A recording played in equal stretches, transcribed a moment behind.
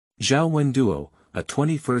Zhao Wenduo, a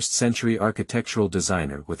 21st-century architectural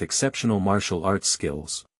designer with exceptional martial arts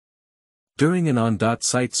skills. During an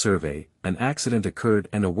on-site survey, an accident occurred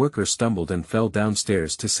and a worker stumbled and fell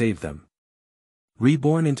downstairs to save them.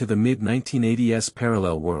 Reborn into the mid-1980s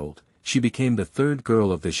parallel world, she became the third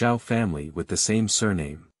girl of the Zhao family with the same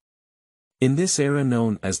surname. In this era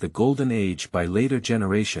known as the Golden Age by later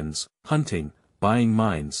generations, hunting, buying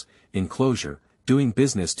mines, enclosure, doing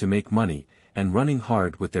business to make money, and running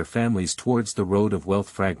hard with their families towards the road of wealth.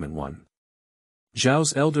 Fragment 1.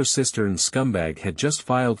 Zhao's elder sister and scumbag had just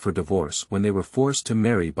filed for divorce when they were forced to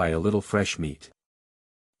marry by a Little Fresh Meat.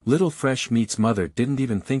 Little Fresh Meat's mother didn't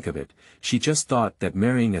even think of it, she just thought that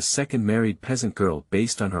marrying a second married peasant girl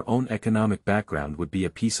based on her own economic background would be a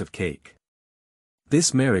piece of cake.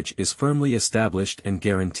 This marriage is firmly established and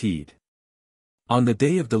guaranteed. On the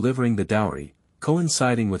day of delivering the dowry,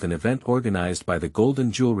 coinciding with an event organized by the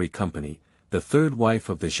Golden Jewelry Company, the third wife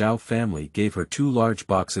of the Zhao family gave her 2 large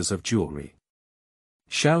boxes of jewelry.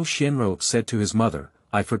 Xiao Xianro said to his mother,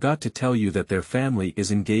 "I forgot to tell you that their family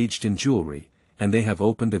is engaged in jewelry, and they have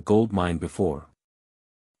opened a gold mine before.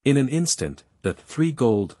 In an instant, the 3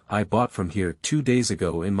 gold I bought from here 2 days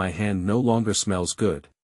ago in my hand no longer smells good."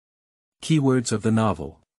 Keywords of the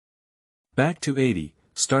novel. Back to 80,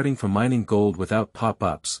 starting from mining gold without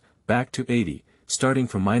pop-ups. Back to 80, starting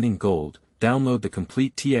from mining gold. Download the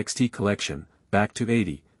complete TXT collection, Back to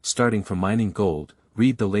 80, starting from mining gold.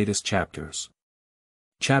 Read the latest chapters.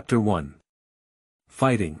 Chapter 1.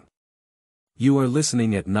 Fighting. You are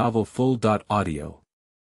listening at novelfull.audio.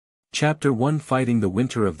 Chapter 1. Fighting. The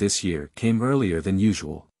winter of this year came earlier than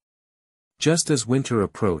usual. Just as winter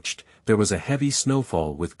approached, there was a heavy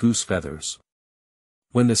snowfall with goose feathers.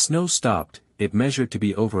 When the snow stopped, it measured to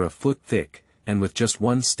be over a foot thick, and with just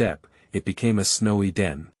one step, it became a snowy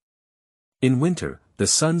den. In winter, the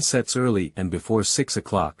sun sets early and before 6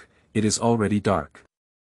 o'clock, it is already dark.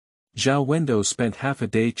 Zhao Wenduo spent half a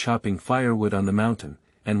day chopping firewood on the mountain,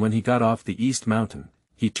 and when he got off the east mountain,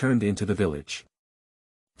 he turned into the village.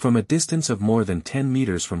 From a distance of more than 10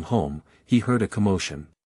 meters from home, he heard a commotion.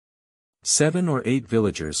 7 or 8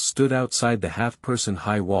 villagers stood outside the half-person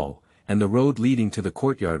high wall, and the road leading to the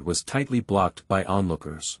courtyard was tightly blocked by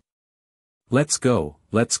onlookers. "Let's go,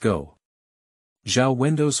 let's go." Zhao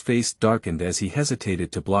Wenduo's face darkened as he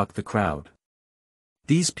hesitated to block the crowd.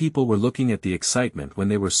 These people were looking at the excitement when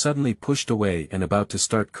they were suddenly pushed away and about to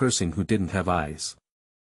start cursing who didn't have eyes.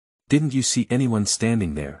 "Didn't you see anyone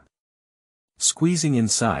standing there?" Squeezing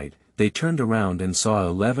inside, they turned around and saw an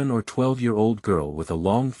 11 or 12-year-old girl with a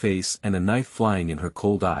long face and a knife flying in her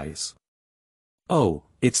cold eyes. "Oh,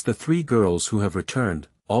 it's the 3 girls who have returned,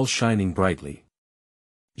 all shining brightly."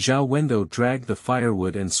 Zhao Wenduo dragged the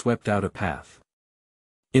firewood and swept out a path.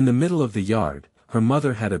 In the middle of the yard, her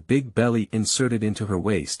mother had a big belly inserted into her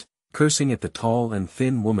waist, cursing at the tall and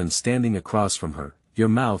thin woman standing across from her. "Your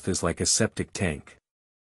mouth is like a septic tank.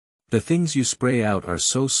 The things you spray out are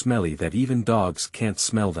so smelly that even dogs can't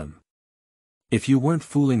smell them. If you weren't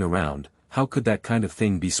fooling around, how could that kind of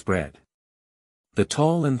thing be spread?" The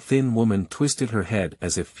tall and thin woman twisted her head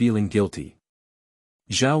as if feeling guilty.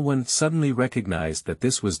 Zhao Wen suddenly recognized that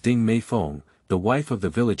this was Ding Meifeng, the wife of the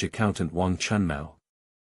village accountant Wang Chunmao.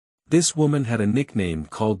 This woman had a nickname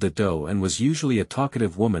called the Doe and was usually a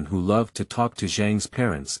talkative woman who loved to talk to Zhang's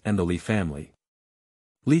parents and the Li family.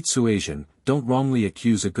 "Li Tsuasian, don't wrongly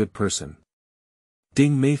accuse a good person."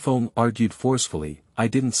 Ding Meifeng argued forcefully, "I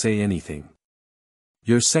didn't say anything.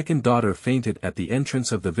 Your second daughter fainted at the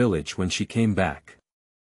entrance of the village when she came back.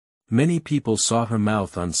 Many people saw her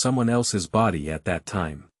mouth on someone else's body at that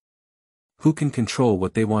time. Who can control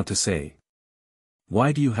what they want to say?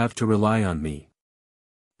 Why do you have to rely on me?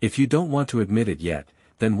 If you don't want to admit it yet,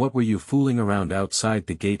 then what were you fooling around outside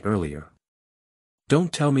the gate earlier?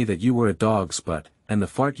 Don't tell me that you were a dog's butt, and the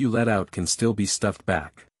fart you let out can still be stuffed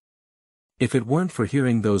back." If it weren't for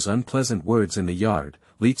hearing those unpleasant words in the yard,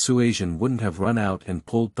 Li Tsuasian wouldn't have run out and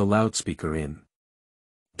pulled the loudspeaker in.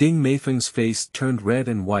 Ding Meifeng's face turned red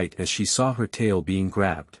and white as she saw her tail being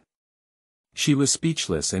grabbed. She was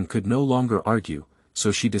speechless and could no longer argue,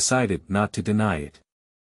 so she decided not to deny it.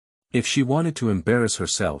 If she wanted to embarrass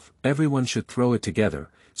herself, everyone should throw it together,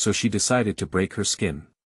 so she decided to break her skin.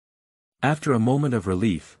 After a moment of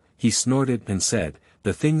relief, he snorted and said,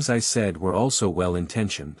 "The things I said were also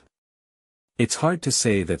well-intentioned. It's hard to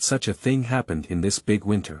say that such a thing happened in this big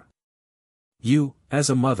winter. You, as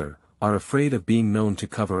a mother, are afraid of being known to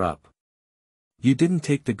cover up. You didn't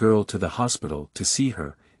take the girl to the hospital to see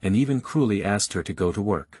her, and even cruelly asked her to go to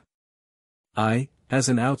work. I, as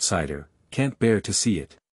an outsider, can't bear to see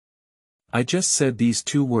it. I just said these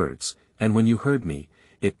 2 words, and when you heard me,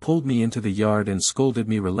 it pulled me into the yard and scolded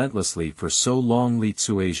me relentlessly for so long. Li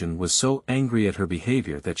Tsuajian was so angry at her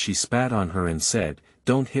behavior that she spat on her and said,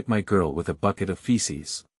 "Don't hit my girl with a bucket of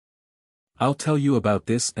feces. I'll tell you about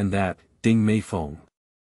this and that, Ding Meifeng.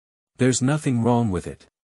 There's nothing wrong with it.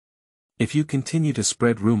 If you continue to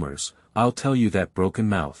spread rumors, I'll tell you that broken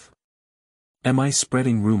mouth." "Am I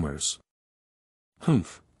spreading rumors?"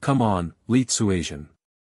 "Humph, come on, Li Tsuajian.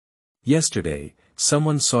 Yesterday,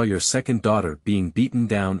 someone saw your second daughter being beaten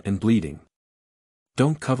down and bleeding.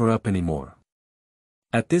 Don't cover up anymore.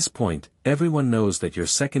 At this point, everyone knows that your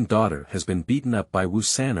second daughter has been beaten up by Wu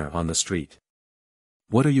Saner on the street.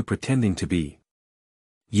 What are you pretending to be?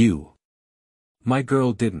 You. My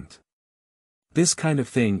girl didn't." This kind of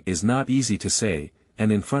thing is not easy to say,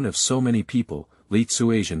 and in front of so many people, Li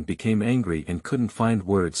Tsuajian became angry and couldn't find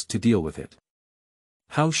words to deal with it.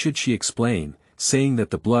 How should she explain, saying that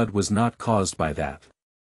the blood was not caused by that?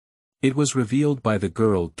 It was revealed by the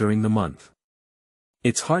girl during the month.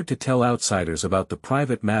 It's hard to tell outsiders about the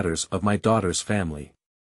private matters of my daughter's family.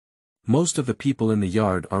 Most of the people in the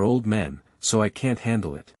yard are old men, so I can't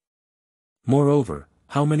handle it. Moreover,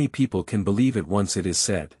 how many people can believe it once it is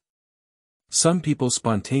said? Some people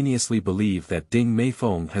spontaneously believe that Ding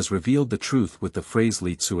Meifeng has revealed the truth with the phrase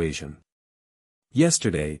Li Tsuajian.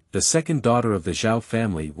 Yesterday, the second daughter of the Zhao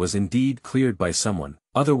family was indeed cleared by someone,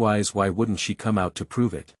 otherwise why wouldn't she come out to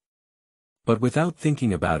prove it? But without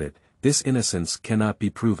thinking about it, this innocence cannot be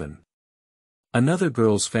proven. Another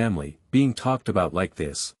girl's family, being talked about like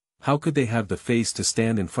this, how could they have the face to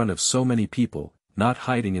stand in front of so many people, not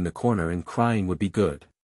hiding in the corner and crying would be good.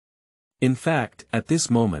 In fact, at this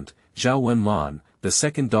moment, Zhao Wenlan, the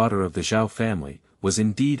second daughter of the Zhao family, was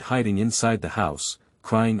indeed hiding inside the house,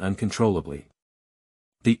 crying uncontrollably.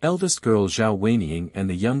 The eldest girl Zhao Wenying and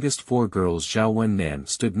the youngest four girls Zhao Wennan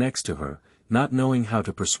stood next to her, not knowing how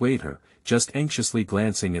to persuade her, just anxiously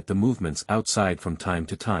glancing at the movements outside from time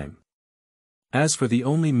to time. As for the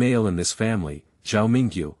only male in this family, Zhao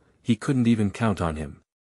Mingyu, he couldn't even count on him.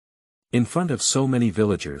 In front of so many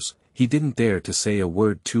villagers, he didn't dare to say a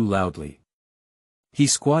word too loudly. He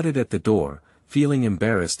squatted at the door, feeling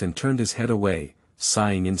embarrassed and turned his head away,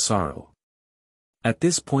 sighing in sorrow. At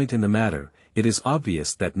this point in the matter, it is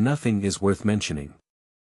obvious that nothing is worth mentioning.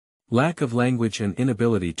 Lack of language and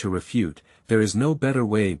inability to refute, there is no better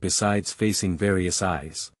way besides facing various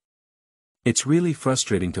eyes. It's really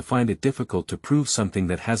frustrating to find it difficult to prove something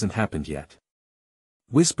that hasn't happened yet.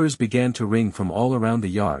 Whispers began to ring from all around the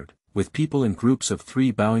yard, with people in groups of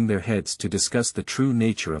 3 bowing their heads to discuss the true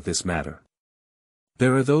nature of this matter.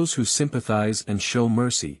 There are those who sympathize and show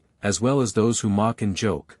mercy, as well as those who mock and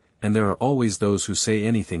joke, and there are always those who say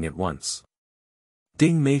anything at once.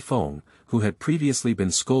 Ding Meifeng, who had previously been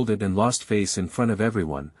scolded and lost face in front of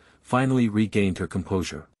everyone, finally regained her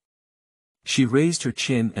composure. She raised her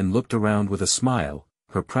chin and looked around with a smile,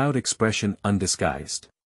 her proud expression undisguised.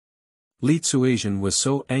 Li Tsuajian was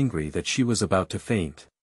so angry that she was about to faint.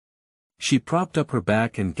 She propped up her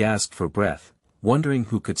back and gasped for breath, wondering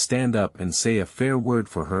who could stand up and say a fair word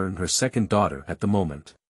for her and her second daughter at the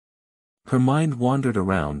moment. Her mind wandered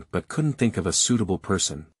around but couldn't think of a suitable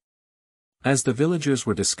person. As the villagers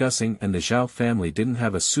were discussing and the Zhao family didn't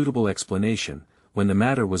have a suitable explanation, when the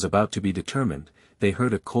matter was about to be determined, they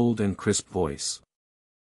heard a cold and crisp voice.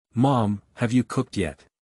 "Mom, have you cooked yet?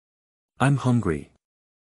 I'm hungry."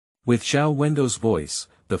 With Zhao Wenduo's voice,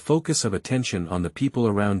 the focus of attention on the people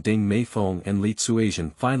around Ding Meifeng and Li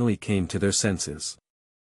Tsuajian finally came to their senses.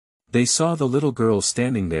 They saw the little girl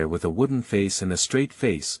standing there with a wooden face and a straight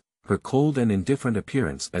face, her cold and indifferent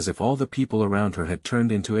appearance as if all the people around her had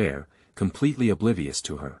turned into air, completely oblivious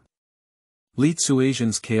to her. Li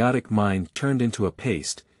Tsuajian's chaotic mind turned into a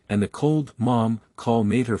paste, and the cold "mom" call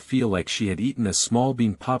made her feel like she had eaten a small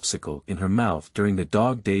bean popsicle in her mouth during the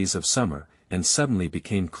dog days of summer, and suddenly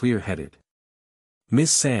became clear-headed.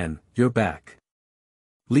 "Miss San, you're back."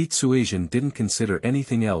 Li Tsuajian didn't consider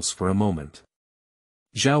anything else for a moment.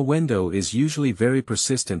 Zhao Wenduo is usually very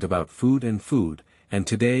persistent about food, and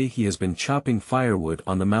today he has been chopping firewood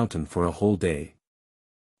on the mountain for a whole day.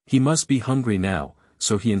 He must be hungry now,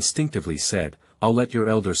 so he instinctively said, "I'll let your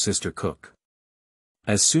elder sister cook."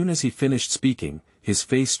 As soon as he finished speaking, his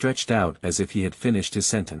face stretched out as if he had finished his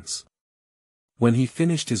sentence. When he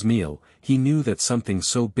finished his meal, he knew that something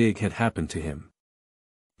so big had happened to him.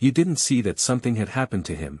 You didn't see that something had happened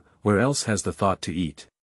to him, where else has the thought to eat?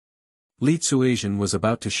 Li Tsuajian was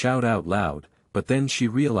about to shout out loud, but then she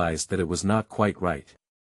realized that it was not quite right.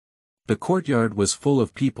 The courtyard was full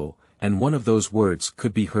of people, and one of those words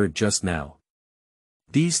could be heard just now.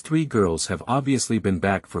 These 3 girls have obviously been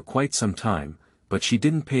back for quite some time, but she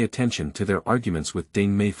didn't pay attention to their arguments with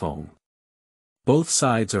Ding Meifeng. Both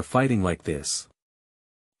sides are fighting like this.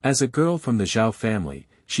 As a girl from the Zhao family,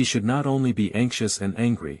 she should not only be anxious and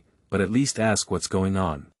angry, but at least ask what's going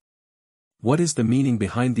on. What is the meaning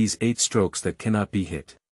behind these 8 strokes that cannot be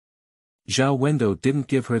hit? Zhao Wenduo didn't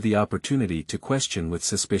give her the opportunity to question with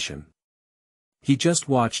suspicion. He just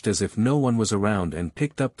watched as if no one was around and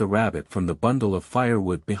picked up the rabbit from the bundle of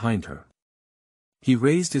firewood behind her. He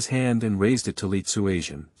raised his hand and raised it to Li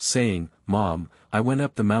Tsuasian, saying, "Mom, I went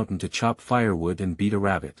up the mountain to chop firewood and beat a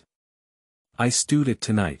rabbit. I stewed it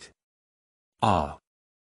tonight." "Ah.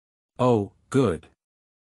 Oh, good."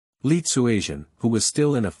 Li Tsuasian, who was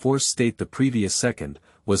still in a forced state the previous second,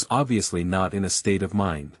 was obviously not in a state of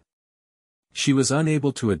mind. She was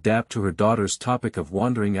unable to adapt to her daughter's topic of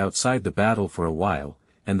wandering outside the battle for a while,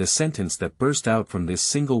 and the sentence that burst out from this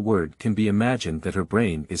single word can be imagined that her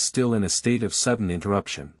brain is still in a state of sudden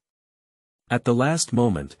interruption. At the last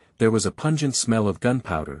moment, there was a pungent smell of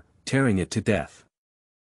gunpowder, tearing it to death.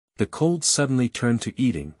 The cold suddenly turned to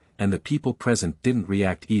eating, and the people present didn't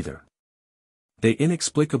react either. They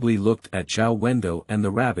inexplicably looked at Zhao Wenduo and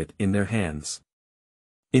the rabbit in their hands.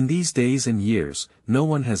 In these days and years, no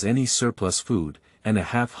one has any surplus food, and a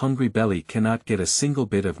half-hungry belly cannot get a single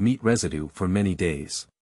bit of meat residue for many days.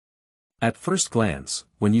 At first glance,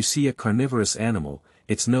 when you see a carnivorous animal,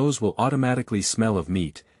 its nose will automatically smell of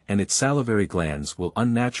meat, and its salivary glands will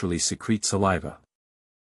unnaturally secrete saliva.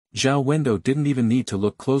 Zhao Wenduo didn't even need to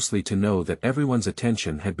look closely to know that everyone's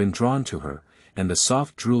attention had been drawn to her, and the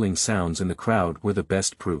soft drooling sounds in the crowd were the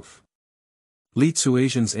best proof. Li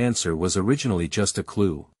Tsuasian's answer was originally just a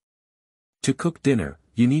clue. To cook dinner,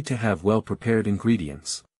 you need to have well-prepared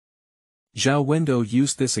ingredients. Zhao Wenduo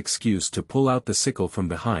used this excuse to pull out the sickle from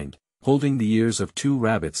behind, holding the ears of 2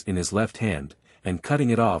 rabbits in his left hand, and cutting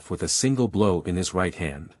it off with a single blow in his right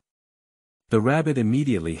hand. The rabbit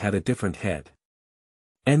immediately had a different head.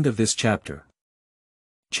 End of this chapter.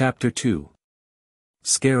 Chapter 2.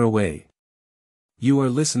 Scare Away. You are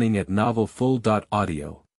listening at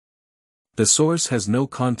novelfull.audio. The source has no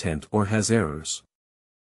content or has errors.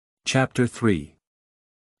 Chapter 3.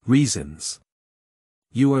 Reasons.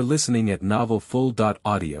 You are listening at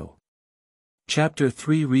novelfull.audio. Chapter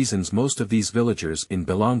 3. Reasons. Most of these villagers in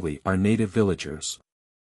Belongli are native villagers.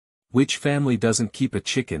 Which family doesn't keep a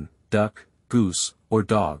chicken, duck, goose, or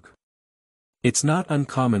dog? It's not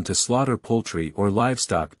uncommon to slaughter poultry or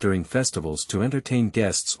livestock during festivals to entertain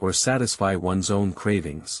guests or satisfy one's own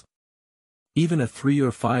cravings. Even a 3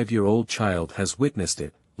 or 5-year-old child has witnessed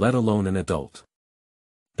it, let alone an adult.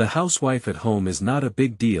 The housewife at home is not a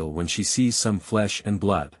big deal when she sees some flesh and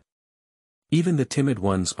blood. Even the timid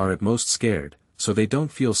ones are at most scared, so they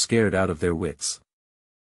don't feel scared out of their wits.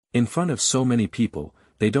 In front of so many people,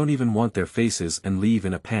 they don't even want their faces and leave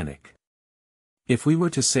in a panic. If we were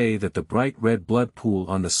to say that the bright red blood pool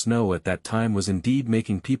on the snow at that time was indeed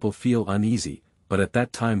making people feel uneasy, but at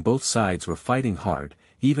that time both sides were fighting hard,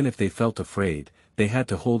 even if they felt afraid, they had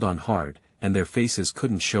to hold on hard, and their faces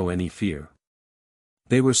couldn't show any fear.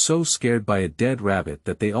 They were so scared by a dead rabbit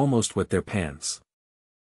that they almost wet their pants.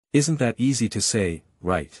 Isn't that easy to say,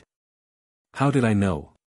 right? How did I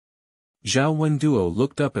know? Zhao Wenduo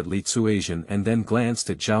looked up at Li Tsuasian and then glanced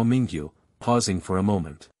at Zhao Mingyu, pausing for a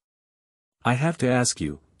moment. I have to ask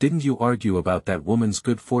you, didn't you argue about that woman's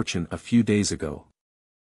good fortune a few days ago?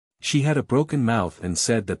 She had a broken mouth and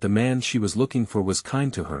said that the man she was looking for was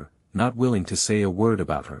kind to her, not willing to say a word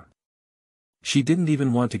about her. She didn't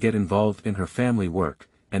even want to get involved in her family work,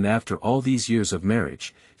 and after all these years of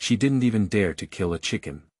marriage, she didn't even dare to kill a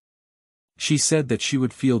chicken. She said that she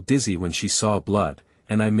would feel dizzy when she saw blood,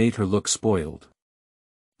 and I made her look spoiled.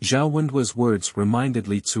 Zhao Wenduo's words reminded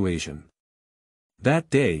Li Tsuasian. That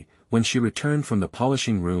day, when she returned from the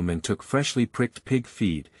polishing room and took freshly pricked pig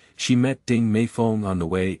feed, she met Ding Meifeng on the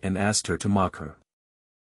way and asked her to mock her.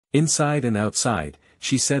 Inside and outside,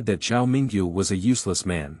 she said that Zhao Mingyu was a useless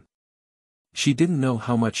man. She didn't know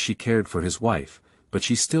how much she cared for his wife, but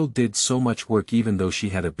she still did so much work even though she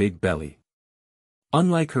had a big belly.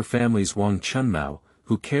 Unlike her family's Wang Chunmao,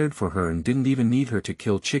 who cared for her and didn't even need her to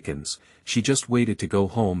kill chickens, she just waited to go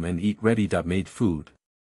home and eat ready-made food.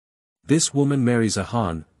 This woman marries a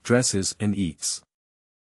Han, dresses and eats.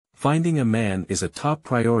 Finding a man is a top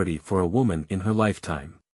priority for a woman in her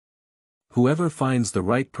lifetime. Whoever finds the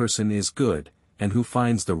right person is good, and who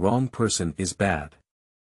finds the wrong person is bad.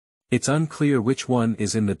 It's unclear which one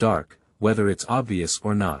is in the dark, whether it's obvious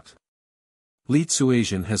or not. Li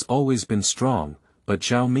Tsuasian has always been strong, but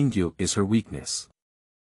Zhao Mingyu is her weakness.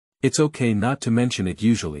 It's okay not to mention it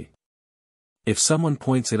usually. If someone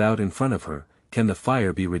points it out in front of her, can the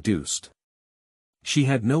fire be reduced? She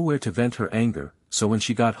had nowhere to vent her anger, so when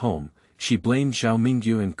she got home, she blamed Zhao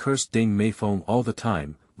Mingyu and cursed Ding Meifeng all the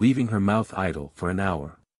time, leaving her mouth idle for an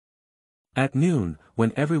hour. At noon,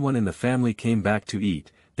 when everyone in the family came back to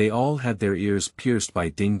eat, they all had their ears pierced by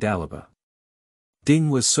Ding Dalaba.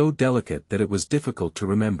 Ding was so delicate that it was difficult to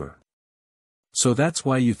remember. So that's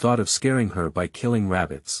why you thought of scaring her by killing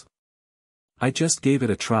rabbits. I just gave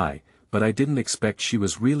it a try, but I didn't expect she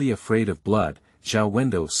was really afraid of blood, Zhao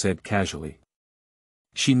Wenduo said casually.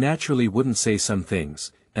 She naturally wouldn't say some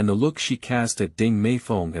things, and the look she cast at Ding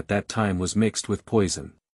Meifeng at that time was mixed with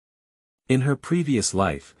poison. In her previous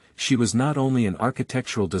life, she was not only an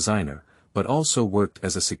architectural designer, but also worked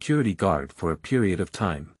as a security guard for a period of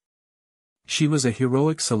time. She was a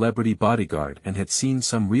heroic celebrity bodyguard and had seen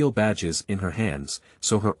some real badges in her hands,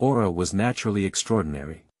 so her aura was naturally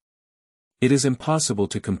extraordinary. It is impossible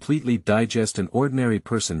to completely digest an ordinary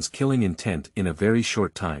person's killing intent in a very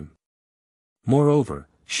short time. Moreover,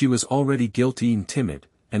 she was already guilty and timid,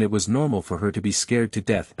 and it was normal for her to be scared to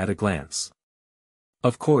death at a glance.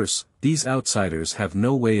 Of course, these outsiders have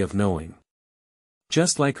no way of knowing.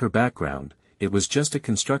 Just like her background, it was just a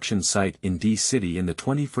construction site in D City in the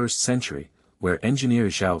 21st century, where engineer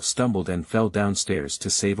Zhao stumbled and fell downstairs to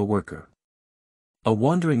save a worker. A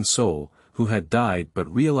wandering soul, who had died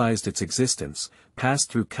but realized its existence, passed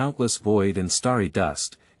through countless void and starry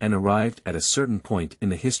dust, and arrived at a certain point in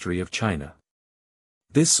the history of China.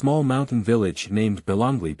 This small mountain village named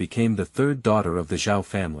Belongli became the third daughter of the Zhao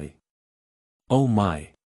family. Oh my!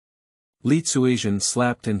 Li Tsuizhen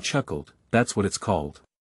slapped and chuckled, that's what it's called.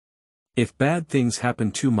 If bad things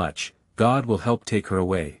happen too much, God will help take her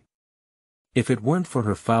away. If it weren't for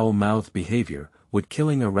her foul-mouthed behavior, would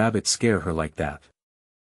killing a rabbit scare her like that?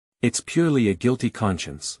 It's purely a guilty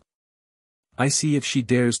conscience. I see if she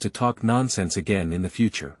dares to talk nonsense again in the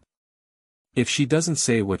future. If she doesn't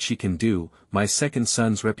say what she can do, my second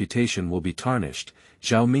son's reputation will be tarnished,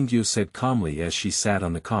 Zhao Mingyu said calmly as she sat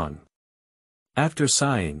on the con. After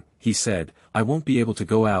sighing, he said, I won't be able to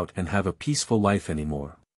go out and have a peaceful life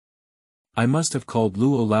anymore. I must have called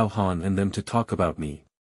Luo Laohan and them to talk about me.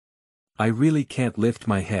 I really can't lift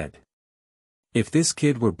my head. If this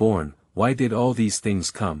kid were born, why did all these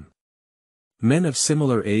things come? Men of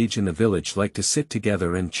similar age in the village like to sit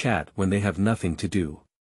together and chat when they have nothing to do.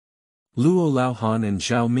 Luo Laohan and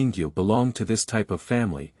Zhao Mingyu belong to this type of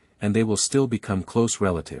family, and they will still become close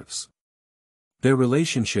relatives. Their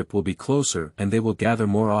relationship will be closer and they will gather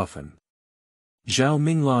more often. Zhao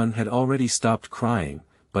Minglan had already stopped crying,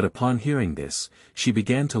 but upon hearing this, she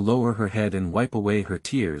began to lower her head and wipe away her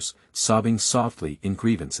tears, sobbing softly in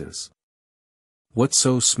grievances. What's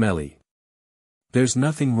so smelly? There's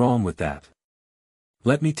nothing wrong with that.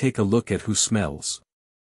 Let me take a look at who smells.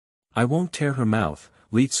 I won't tear her mouth,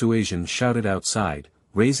 Li Tsuizhen shouted outside,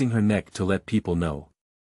 raising her neck to let people know.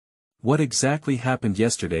 What exactly happened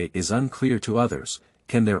yesterday is unclear to others,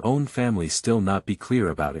 can their own family still not be clear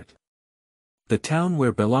about it? The town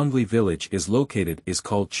where Belongli village is located is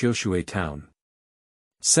called Qiushui town.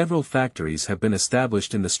 Several factories have been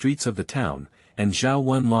established in the streets of the town, and Zhao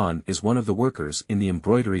Wenlan is one of the workers in the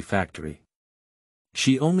embroidery factory.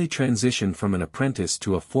 She only transitioned from an apprentice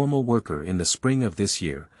to a formal worker in the spring of this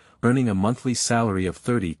year, earning a monthly salary of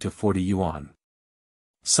 30 to 40 yuan.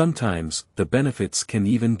 Sometimes, the benefits can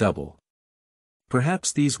even double.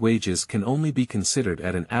 Perhaps these wages can only be considered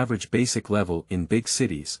at an average basic level in big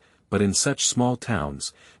cities, but in such small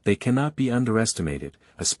towns, they cannot be underestimated,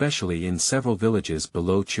 especially in several villages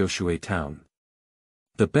below Qiushui town.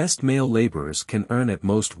 The best male laborers can earn at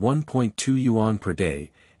most 1.2 yuan per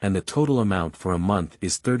day, and the total amount for a month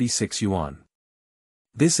is 36 yuan.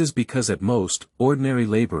 This is because at most, ordinary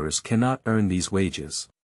laborers cannot earn these wages.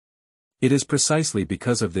 It is precisely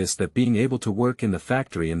because of this that being able to work in the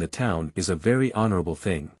factory in the town is a very honorable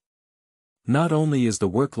thing. Not only is the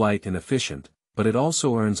work light and efficient, but it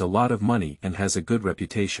also earns a lot of money and has a good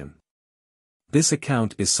reputation. This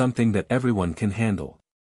account is something that everyone can handle.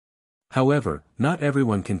 However, not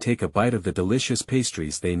everyone can take a bite of the delicious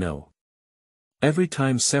pastries they know. Every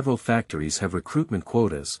time several factories have recruitment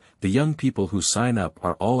quotas, the young people who sign up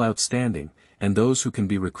are all outstanding, and those who can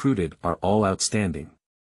be recruited are all outstanding.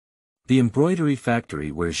 The embroidery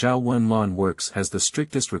factory where Zhao Wenlan works has the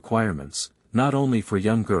strictest requirements, not only for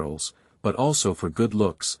young girls, but also for good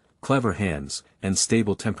looks, clever hands, and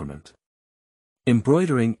stable temperament.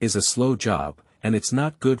 Embroidering is a slow job, and it's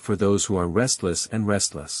not good for those who are restless.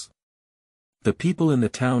 The people in the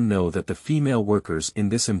town know that the female workers in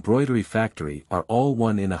this embroidery factory are all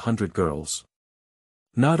 1 in 100 girls.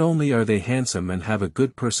 Not only are they handsome and have a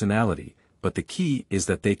good personality, but the key is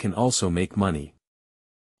that they can also make money.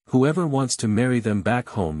 Whoever wants to marry them back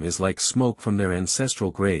home is like smoke from their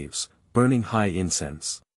ancestral graves, burning high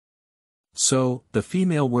incense. So, the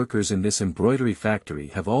female workers in this embroidery factory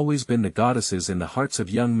have always been the goddesses in the hearts of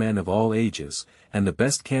young men of all ages, and the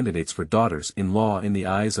best candidates for daughters-in-law in the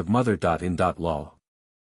eyes of mother-in-law.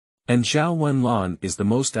 And Zhao Wenduo is the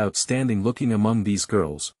most outstanding looking among these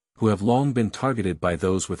girls, who have long been targeted by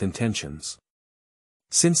those with intentions.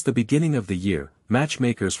 Since the beginning of the year,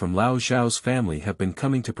 matchmakers from Lao Zhao's family have been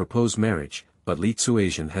coming to propose marriage, but Li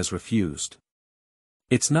Tsuajian has refused.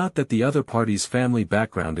 It's not that the other party's family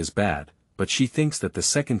background is bad, but she thinks that the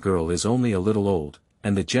second girl is only a little old,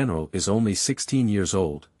 and the general is only 16 years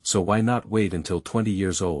old, so why not wait until 20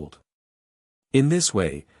 years old? In this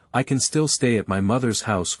way, I can still stay at my mother's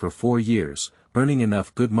house for 4 years, earning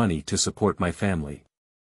enough good money to support my family.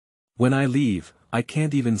 When I leave, I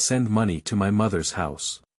can't even send money to my mother's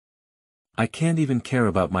house. I can't even care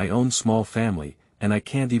about my own small family, and I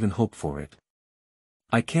can't even hope for it.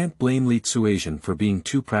 I can't blame Li Tsuajian for being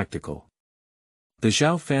too practical. The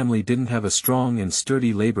Zhao family didn't have a strong and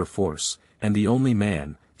sturdy labor force, and the only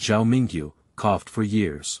man, Zhao Mingyu, coughed for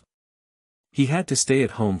years. He had to stay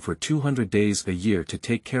at home for 200 days a year to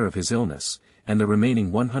take care of his illness, and the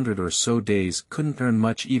remaining 100 or so days couldn't earn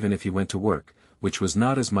much even if he went to work, which was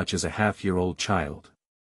not as much as a half-year-old child.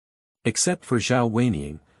 Except for Zhao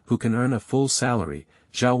Wenduo, who can earn a full salary,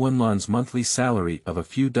 Zhao Wenduo's monthly salary of a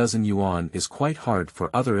few dozen yuan is quite hard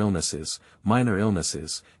for other illnesses, minor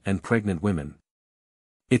illnesses, and pregnant women.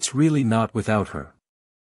 It's really not without her.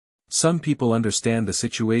 Some people understand the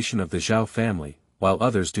situation of the Zhao family, while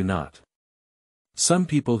others do not. Some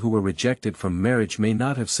people who were rejected from marriage may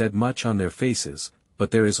not have said much on their faces,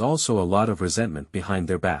 but there is also a lot of resentment behind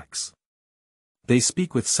their backs. They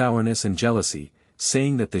speak with sourness and jealousy,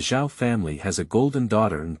 saying that the Zhao family has a golden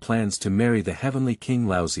daughter and plans to marry the heavenly King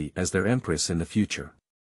Laozi as their empress in the future.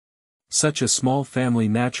 Such a small family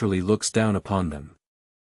naturally looks down upon them.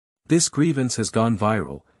 This grievance has gone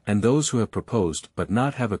viral, and those who have proposed but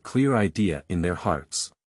not have a clear idea in their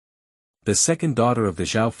hearts. The second daughter of the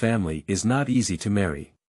Zhao family is not easy to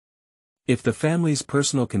marry. If the family's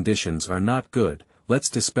personal conditions are not good, let's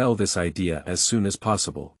dispel this idea as soon as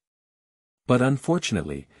possible. But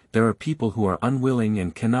unfortunately, there are people who are unwilling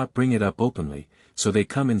and cannot bring it up openly, so they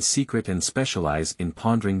come in secret and specialize in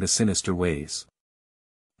pondering the sinister ways.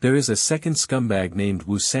 There is a second scumbag named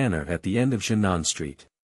Wu Sanner at the end of Jinan Street.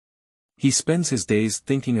 He spends his days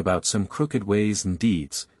thinking about some crooked ways and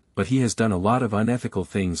deeds, but he has done a lot of unethical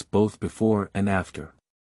things both before and after.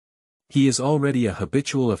 He is already a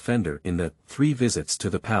habitual offender in the 3 visits to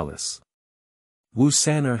the palace. Wu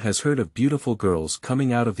Sanner has heard of beautiful girls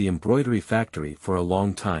coming out of the embroidery factory for a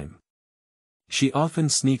long time. She often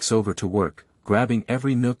sneaks over to work, grabbing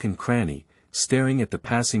every nook and cranny, staring at the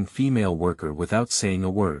passing female worker without saying a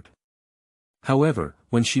word. However,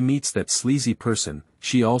 when she meets that sleazy person,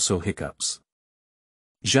 she also hiccups.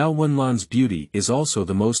 Zhao Wenduo's beauty is also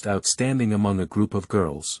the most outstanding among a group of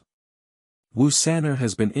girls. Wu Sanner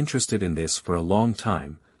has been interested in this for a long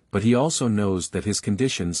time, but he also knows that his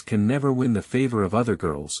conditions can never win the favor of other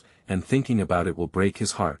girls, and thinking about it will break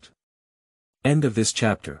his heart. End of this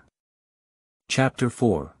chapter. Chapter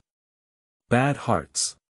 4. Bad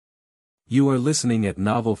Hearts. You are listening at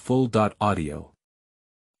novelfull.audio.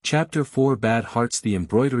 Chapter 4 Bad Hearts. The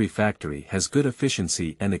embroidery factory has good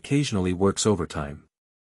efficiency and occasionally works overtime.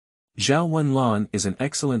 Zhao Wenduo is an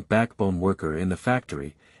excellent backbone worker in the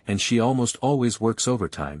factory, and she almost always works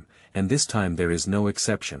overtime, and this time there is no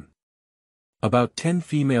exception. About 10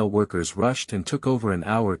 female workers rushed and took over an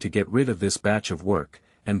hour to get rid of this batch of work,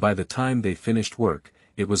 and by the time they finished work,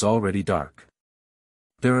 it was already dark.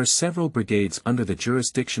 There are several brigades under the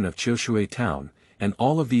jurisdiction of Qiushui town, and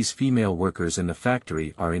all of these female workers in the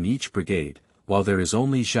factory are in each brigade, while there is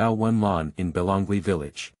only Zhao Wenduo in Belongli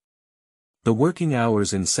village. The working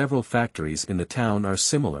hours in several factories in the town are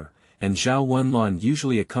similar, and Zhao Wenduo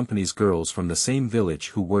usually accompanies girls from the same village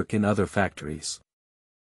who work in other factories.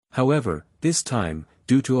 However, this time,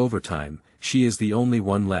 due to overtime, she is the only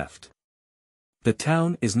one left. The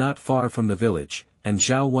town is not far from the village, and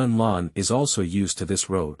Zhao Wenduo is also used to this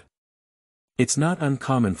road. It's not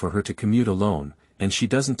uncommon for her to commute alone, and she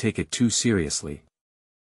doesn't take it too seriously.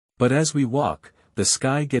 But as we walk, the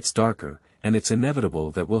sky gets darker, and it's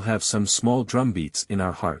inevitable that we'll have some small drumbeats in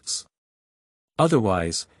our hearts.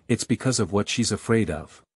 Otherwise, it's because of what she's afraid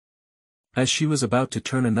of. As she was about to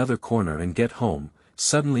turn another corner and get home,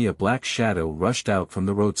 suddenly a black shadow rushed out from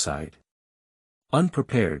the roadside.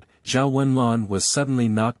 Unprepared, Zhao Wenduo was suddenly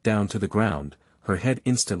knocked down to the ground, her head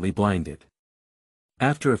instantly blinded.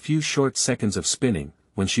 After a few short seconds of spinning,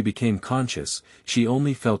 when she became conscious, she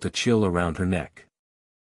only felt a chill around her neck.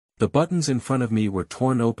 The buttons in front of me were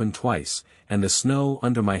torn open twice, and the snow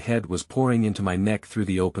under my head was pouring into my neck through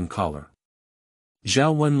the open collar.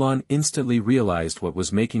 Zhao Wenduo instantly realized what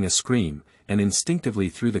was making a scream, and instinctively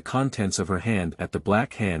threw the contents of her hand at the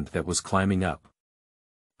black hand that was climbing up.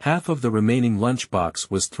 Half of the remaining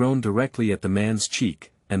lunchbox was thrown directly at the man's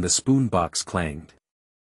cheek, and the spoon box clanged.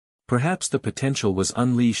 Perhaps the potential was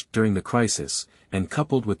unleashed during the crisis, and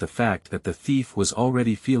coupled with the fact that the thief was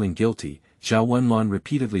already feeling guilty, Zhao Wenduo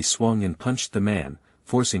repeatedly swung and punched the man,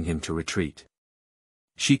 forcing him to retreat.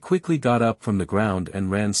 She quickly got up from the ground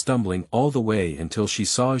and ran stumbling all the way until she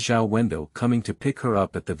saw Zhao Wenduo coming to pick her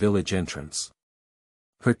up at the village entrance.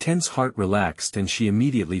 Her tense heart relaxed and she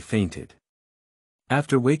immediately fainted.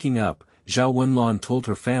 After waking up, Zhao Wenduo told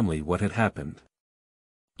her family what had happened.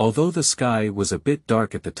 Although the sky was a bit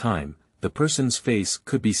dark at the time, the person's face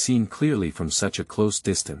could be seen clearly from such a close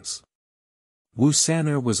distance. Wu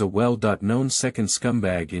San'er was a well-known second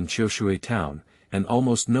scumbag in Qiushui town, and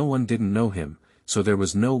almost no one didn't know him, so there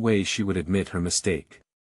was no way she would admit her mistake.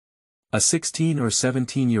 A 16 or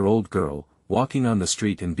 17-year-old girl, walking on the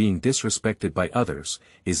street and being disrespected by others,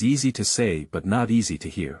 is easy to say but not easy to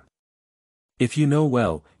hear. If you know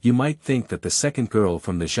well, you might think that the second girl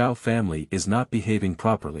from the Zhao family is not behaving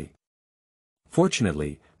properly.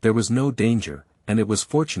 Fortunately, there was no danger, and it was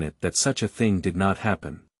fortunate that such a thing did not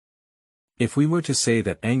happen. If we were to say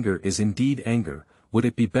that anger is indeed anger, would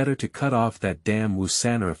it be better to cut off that damn Wu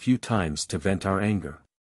San'er a few times to vent our anger?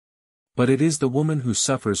 But it is the woman who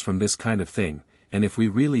suffers from this kind of thing, and if we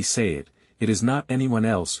really say it, it is not anyone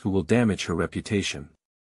else who will damage her reputation.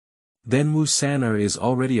 Then Wu San'er is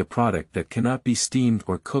already a product that cannot be steamed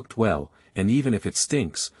or cooked well, and even if it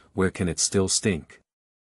stinks, where can it still stink?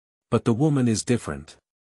 But the woman is different.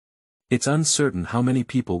 It's uncertain how many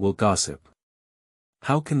people will gossip.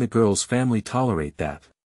 How can the girl's family tolerate that?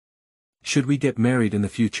 Should we get married in the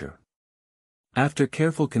future? After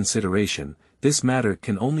careful consideration, this matter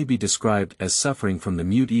can only be described as suffering from the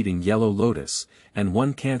mute-eating yellow lotus, and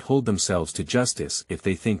one can't hold themselves to justice if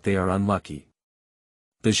they think they are unlucky.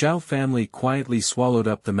 The Zhao family quietly swallowed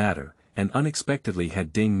up the matter, and unexpectedly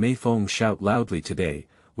had Ding Meifeng shout loudly today,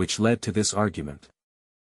 which led to this argument.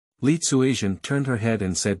 Li Tsuajian turned her head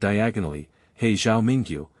and said diagonally, "Hey Zhao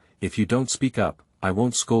Mingyu, if you don't speak up, I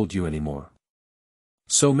won't scold you anymore.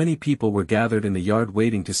 So many people were gathered in the yard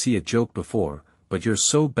waiting to see a joke before, but you're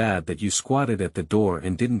so bad that you squatted at the door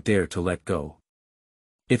and didn't dare to let go.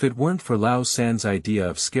 If it weren't for Lao San's idea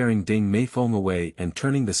of scaring Ding Meifeng away and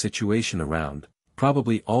turning the situation around,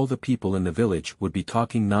 probably all the people in the village would be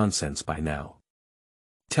talking nonsense by now.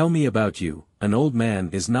 Tell me about you, an old man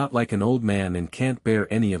is not like an old man and can't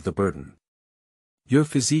bear any of the burden. Your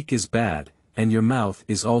physique is bad, and your mouth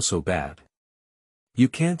is also bad. You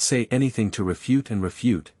can't say anything to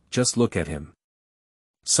refute, just look at him."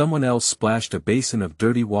 Someone else splashed a basin of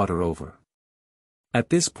dirty water over. "At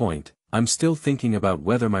this point, I'm still thinking about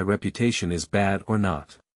whether my reputation is bad or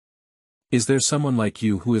not. Is there someone like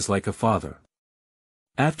you who is like a father?"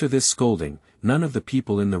 After this scolding, none of the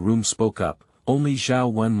people in the room spoke up, only Zhao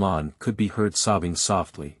Wenduo could be heard sobbing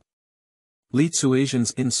softly. Li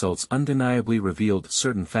Tsuajian's insults undeniably revealed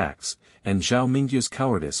certain facts, and Zhao Mingyu's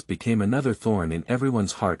cowardice became another thorn in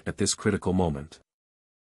everyone's heart at this critical moment.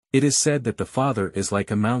 It is said that the father is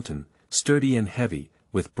like a mountain, sturdy and heavy,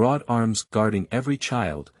 with broad arms guarding every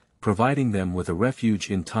child, providing them with a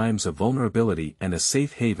refuge in times of vulnerability and a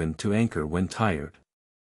safe haven to anchor when tired.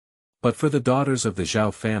 But for the daughters of the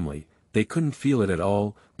Zhao family, they couldn't feel it at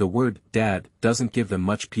all. The word "dad" doesn't give them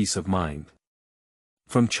much peace of mind.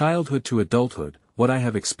 From childhood to adulthood, what I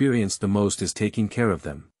have experienced the most is taking care of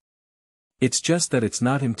them. It's just that it's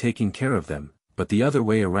not him taking care of them, but the other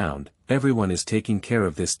way around, everyone is taking care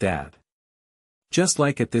of this dad. Just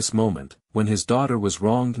like at this moment, when his daughter was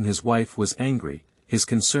wronged and his wife was angry, his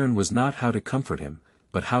concern was not how to comfort him,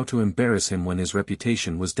 but how to embarrass him when his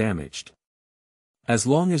reputation was damaged. As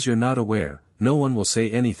long as you're not aware, no one will say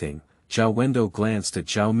anything. Zhao Wenduo glanced at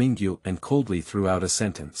Zhao Mingyu and coldly threw out a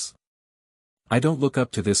sentence. I don't look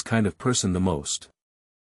up to this kind of person the most.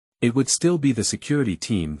 It would still be the security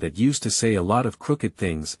team that used to say a lot of crooked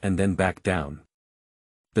things and then back down.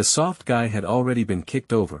 The soft guy had already been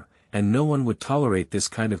kicked over, and no one would tolerate this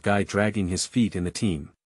kind of guy dragging his feet in the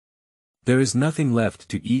team. There is nothing left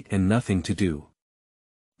to eat and nothing to do.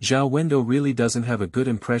 Zhao Wenduo really doesn't have a good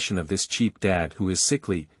impression of this cheap dad who is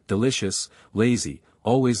sickly, delicious, lazy,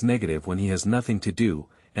 always negative when he has nothing to do,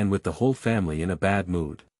 and with the whole family in a bad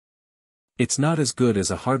mood. It's not as good as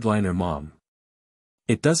a hardliner mom.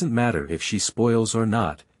 It doesn't matter if she spoils or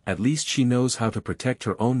not, at least she knows how to protect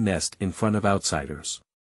her own nest in front of outsiders.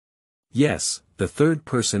 Yes, the third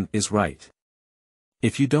person is right.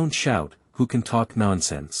 If you don't shout, who can talk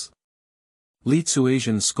nonsense? Li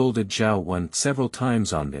Tsuajian scolded Zhao Wenduo several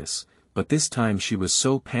times on this, but this time she was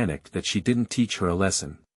so panicked that she didn't teach her a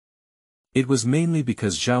lesson. It was mainly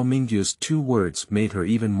because Zhao Mingduo's 2 words made her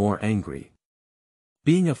even more angry.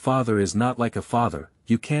 Being a father is not like a father,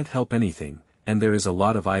 you can't help anything, and there is a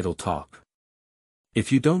lot of idle talk.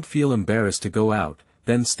 If you don't feel embarrassed to go out,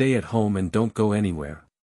 then stay at home and don't go anywhere.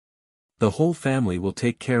 The whole family will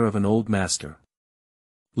take care of an old master.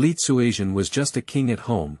 Li Tsuajian was just a king at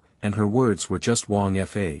home, and her words were just Wang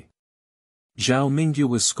Fa. Zhao Mingduo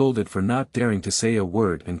was scolded for not daring to say a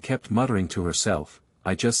word and kept muttering to herself,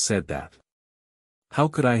 I just said that. How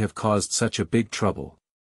could I have caused such a big trouble?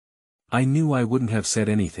 I knew I wouldn't have said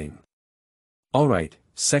anything. Alright,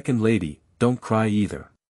 second lady, don't cry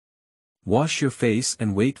either. Wash your face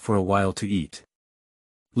and wait for a while to eat.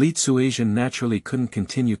 Li Tsuajian naturally couldn't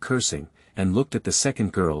continue cursing, and looked at the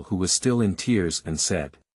second girl who was still in tears and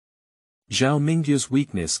said. Zhao Mingduo's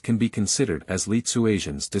weakness can be considered as Li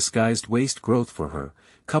Tsuajian's disguised waste growth for her,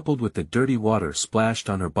 coupled with the dirty water splashed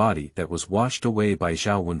on her body that was washed away by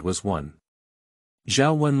Zhao Wenduo's one.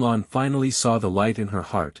 Zhao Wenlan finally saw the light in her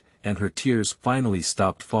heart, and her tears finally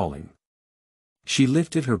stopped falling. She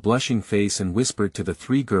lifted her blushing face and whispered to the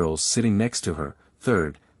 3 girls sitting next to her,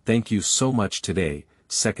 "Third, thank you so much today,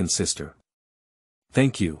 second sister."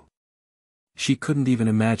 Thank you. She couldn't even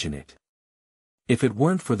imagine it. If it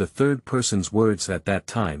weren't for the third person's words at that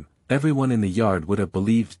time, everyone in the yard would have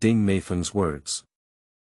believed Ding Meifeng's words.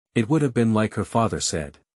 It would have been like her father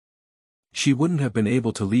said. She wouldn't have been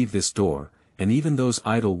able to leave this door, and even those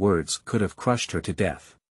idle words could have crushed her to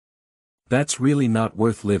death. That's really not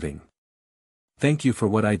worth living. Thank you for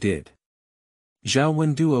what I did. Zhao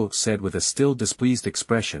Wenduo said with a still displeased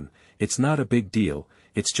expression, it's not a big deal,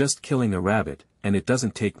 it's just killing a rabbit, and it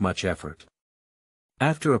doesn't take much effort.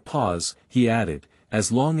 After a pause, he added,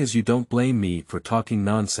 as long as you don't blame me for talking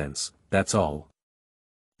nonsense, that's all.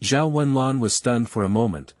 Zhao Wenlan was stunned for a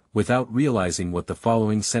moment, without realizing what the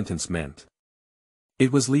following sentence meant.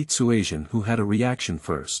 It was Li Tsuajian who had a reaction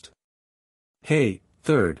first. Hey,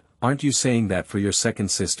 third, aren't you saying that for your second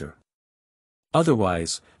sister?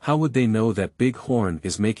 Otherwise, how would they know that Big Horn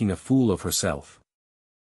is making a fool of herself?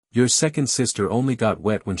 Your second sister only got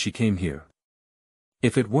wet when she came here.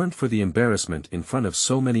 If it weren't for the embarrassment in front of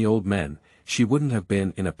so many old men, she wouldn't have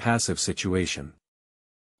been in a passive situation.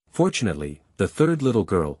 Fortunately, the third little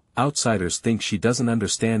girl, outsiders think she doesn't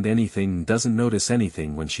understand anything and doesn't notice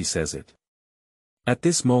anything when she says it. At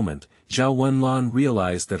this moment, Zhao Wenlan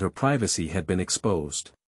realized that her privacy had been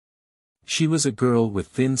exposed. She was a girl with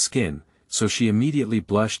thin skin, so she immediately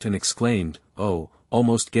blushed and exclaimed, oh,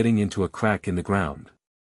 almost getting into a crack in the ground.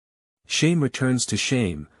 Shame returns to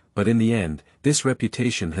shame, but in the end, this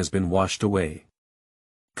reputation has been washed away.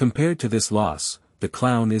 Compared to this loss, the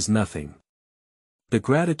clown is nothing. The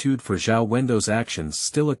gratitude for Zhao Wenduo's actions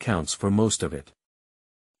still accounts for most of it.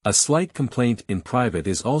 A slight complaint in private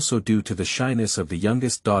is also due to the shyness of the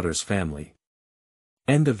youngest daughter's family.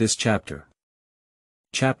 End of this chapter.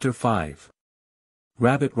 Chapter 5.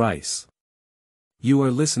 Rabbit Rice. You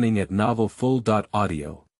are listening at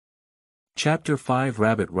novelfull.audio. Chapter 5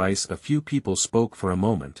 Rabbit Rice. A few people spoke for a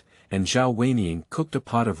moment, and Zhao Wenying cooked a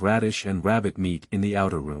pot of radish and rabbit meat in the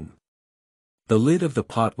outer room. The lid of the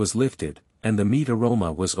pot was lifted, and the meat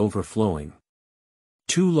aroma was overflowing.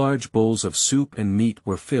 2 large bowls of soup and meat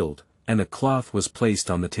were filled, and a cloth was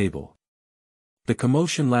placed on the table. The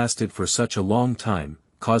commotion lasted for such a long time,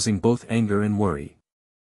 causing both anger and worry.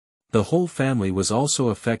 The whole family was also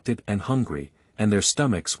affected and hungry, and their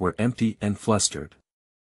stomachs were empty and flustered.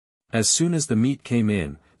 As soon as the meat came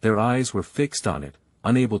in, their eyes were fixed on it,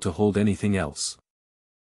 unable to hold anything else.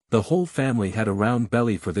 The whole family had a round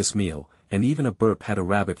belly for this meal, and even a burp had a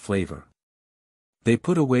rabbit flavor. They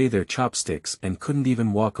put away their chopsticks and couldn't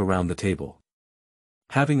even walk around the table.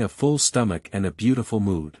 Having a full stomach and a beautiful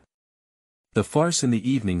mood. The farce in the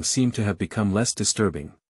evening seemed to have become less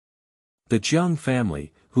disturbing. The Jiang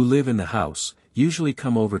family, who live in the house, usually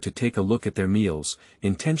come over to take a look at their meals,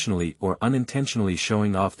 intentionally or unintentionally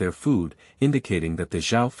showing off their food, indicating that the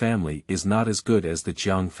Zhao family is not as good as the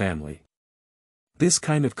Jiang family. This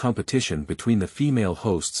kind of competition between the female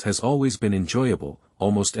hosts has always been enjoyable,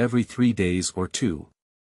 almost every 3 days or 2.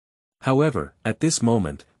 However, at this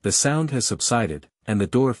moment, the sound has subsided, and the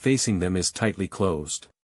door facing them is tightly closed.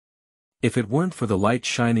 If it weren't for the light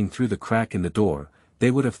shining through the crack in the door, they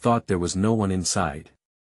would have thought there was no one inside.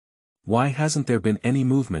 Why hasn't there been any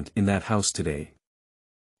movement in that house today?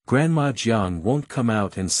 Grandma Jiang won't come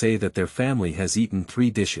out and say that their family has eaten 3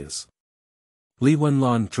 dishes. Li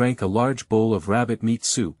Wenlan drank a large bowl of rabbit meat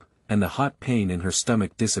soup, and the hot pain in her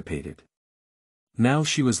stomach dissipated. Now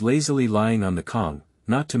she was lazily lying on the kong,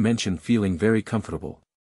 not to mention feeling very comfortable.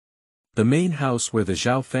 The main house where the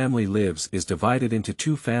Zhao family lives is divided into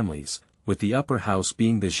two families, with the upper house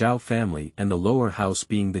being the Zhao family and the lower house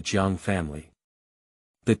being the Jiang family.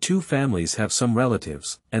 The two families have some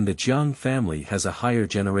relatives, and the Jiang family has a higher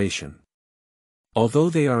generation. Although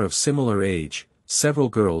they are of similar age, several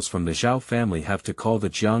girls from the Zhao family have to call the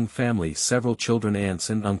Jiang family several children aunts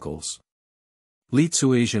and uncles. Li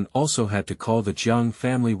Tsuajian also had to call the Jiang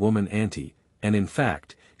family woman auntie, and in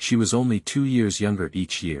fact, she was only 2 years younger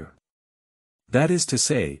each year. That is to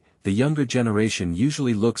say, the younger generation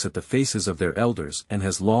usually looks at the faces of their elders and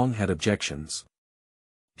has long had objections.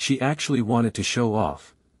 She actually wanted to show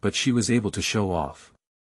off, but she was able to show off.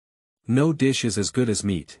 No dish is as good as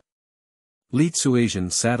meat. Li Tsuajian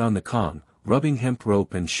sat on the con, rubbing hemp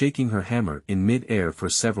rope and shaking her hammer in mid-air for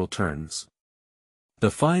several turns.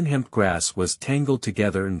 The fine hemp grass was tangled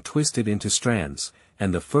together and twisted into strands,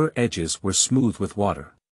 and the fur edges were smooth with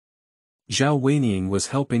water. Zhao Wenduo was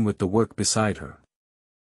helping with the work beside her.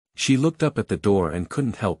 She looked up at the door and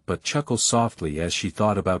couldn't help but chuckle softly as she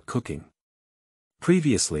thought about cooking.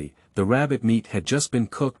 Previously, the rabbit meat had just been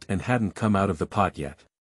cooked and hadn't come out of the pot yet.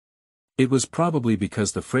 It was probably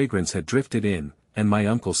because the fragrance had drifted in, and my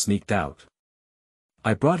uncle sneaked out.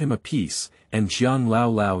 I brought him a piece, and Jiang Lao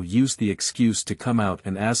Lao used the excuse to come out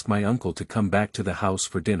and ask my uncle to come back to the house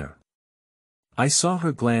for dinner. I saw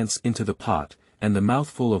her glance into the pot, and the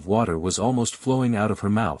mouthful of water was almost flowing out of her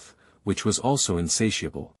mouth, which was also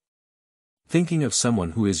insatiable. Thinking of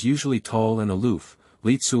someone who is usually tall and aloof,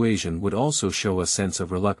 Li Tsuajian would also show a sense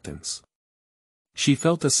of reluctance. She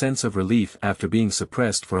felt a sense of relief after being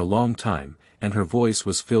suppressed for a long time, and her voice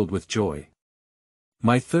was filled with joy.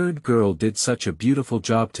 My third girl did such a beautiful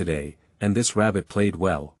job today, and this rabbit played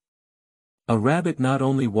well. A rabbit not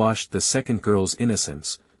only washed the second girl's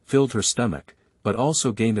innocence, filled her stomach, but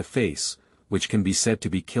also gained a face, which can be said to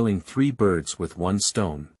be killing 3 birds with 1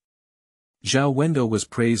 stone. Zhao Wenduo was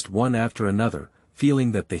praised one after another,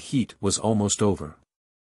 feeling that the heat was almost over.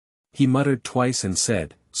 He muttered twice and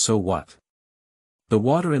said, "So what? The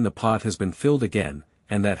water in the pot has been filled again,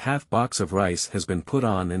 and that half box of rice has been put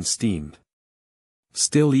on and steamed."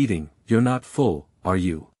 "Still eating, you're not full, are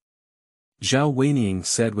you?" Zhao Wenduo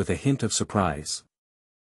said with a hint of surprise.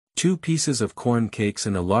 2 pieces of corn cakes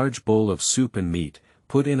and a large bowl of soup and meat,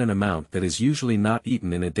 put in an amount that is usually not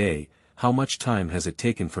eaten in a day. How much time has it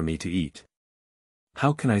taken for me to eat?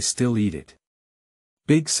 How can I still eat it?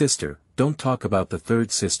 Big sister, don't talk about the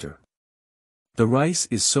third sister. The rice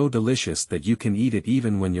is so delicious that you can eat it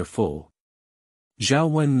even when you're full. Zhao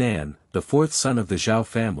Wennan, the 4th son of the Zhao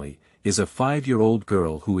family, is a 5-year-old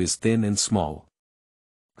girl who is thin and small.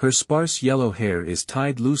 Her sparse yellow hair is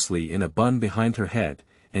tied loosely in a bun behind her head,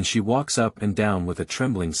 and she walks up and down with a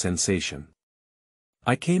trembling sensation.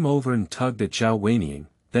 I came over and tugged at Zhao Wenyan,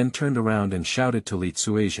 then turned around and shouted to Li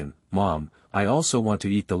Tsuajian, "Mom, I also want to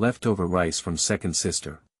eat the leftover rice from second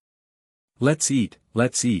sister. Let's eat,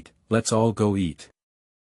 let's all go eat."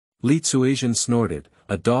 Li Tsuajian snorted,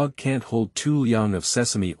 "A dog can't hold 2 yang of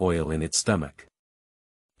sesame oil in its stomach.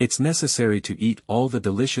 It's necessary to eat all the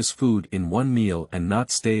delicious food in one meal and not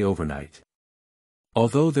stay overnight."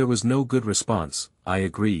 Although there was no good response, I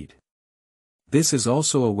agreed. This is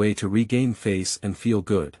also a way to regain face and feel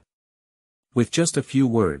good. With just a few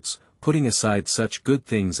words, putting aside such good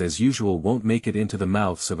things as usual won't make it into the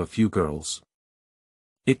mouths of a few girls.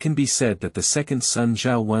 It can be said that the second son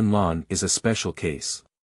Zhao Wenlan is a special case.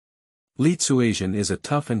 Li Tsuajian is a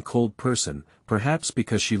tough and cold person, perhaps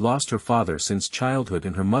because she lost her father since childhood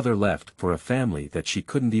and her mother left for a family that she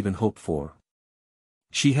couldn't even hope for.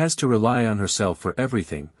 She has to rely on herself for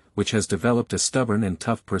everything, which has developed a stubborn and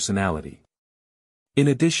tough personality. In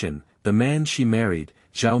addition, the man she married,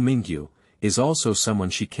 Zhao Mingyu, is also someone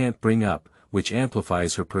she can't bring up, which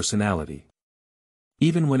amplifies her personality.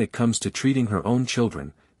 Even when it comes to treating her own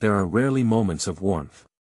children, there are rarely moments of warmth.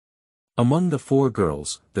 Among the 4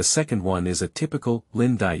 girls, the second one is a typical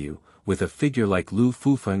Lin Daiyu, with a figure like Lu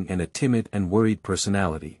Fufeng and a timid and worried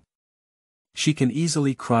personality. She can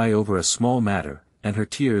easily cry over a small matter, and her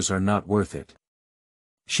tears are not worth it.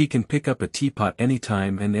 She can pick up a teapot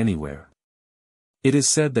anytime and anywhere. It is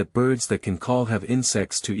said that birds that can call have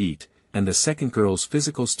insects to eat, and the second girl's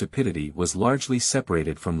physical stupidity was largely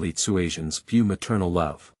separated from Li Tsuajian's few maternal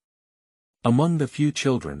love. Among the few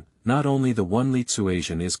children, not only the one Li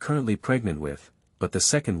Tsuajian is currently pregnant with, but the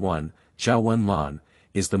second one, Zhao Wenlan,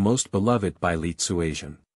 is the most beloved by Li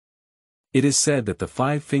Tsuajian. It is said that the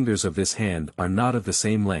 5 fingers of this hand are not of the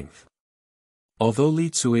same length. Although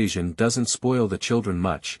Li Tsuajian doesn't spoil the children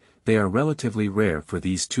much, they are relatively rare for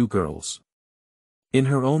these 2 girls. In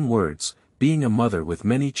her own words, being a mother with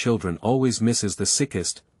many children always misses the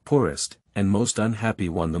sickest, poorest, and most unhappy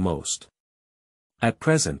one the most. At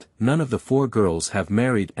present, none of the 4 girls have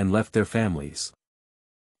married and left their families.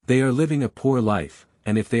 They are living a poor life,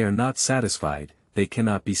 and if they are not satisfied, they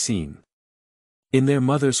cannot be seen. In their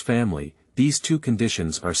mother's family, these 2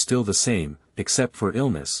 conditions are still the same, except for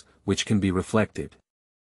illness, which can be reflected.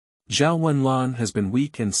 Zhao Wenduo has been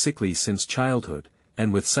weak and sickly since childhood,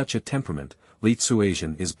 and with such a temperament, Li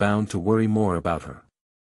Tsuajian is bound to worry more about her.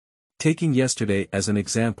 Taking yesterday as an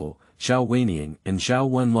example, Zhao Wenduo and Zhao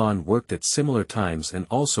Wenduo worked at similar times and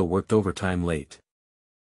also worked overtime late.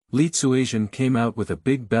 Li Tsuajian came out with a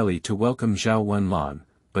big belly to welcome Zhao Wenduo,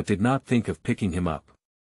 but did not think of picking him up.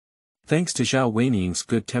 Thanks to Zhao Wenduo's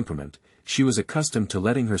good temperament, she was accustomed to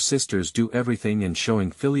letting her sisters do everything and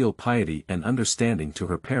showing filial piety and understanding to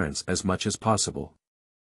her parents as much as possible.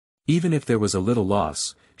 Even if there was a little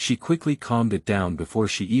loss, she quickly calmed it down before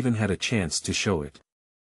she even had a chance to show it.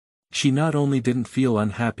 She not only didn't feel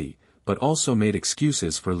unhappy, but also made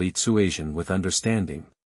excuses for Li Tsuajian with understanding.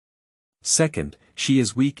 Second, she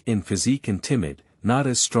is weak in physique and timid, not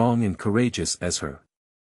as strong and courageous as her.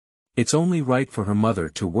 It's only right for her mother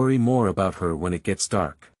to worry more about her when it gets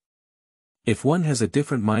dark. If one has a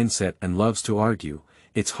different mindset and loves to argue,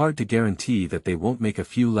 it's hard to guarantee that they won't make a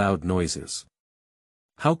few loud noises.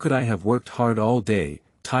 How could I have worked hard all day,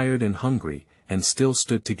 tired and hungry, and still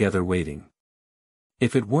stood together waiting?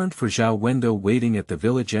 If it weren't for Zhao Wenduo waiting at the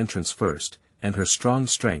village entrance first, and her strong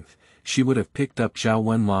strength, she would have picked up Zhao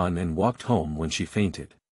Wenduo and walked home when she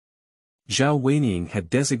fainted. Zhao Wenduo had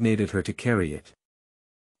designated her to carry it.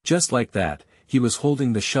 Just like that, he was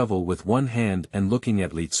holding the shovel with one hand and looking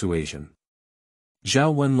at Li Tsuajian.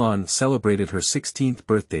 Zhao Wenduo celebrated her 16th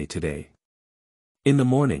birthday today. In the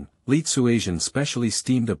morning, Li Tsuajian specially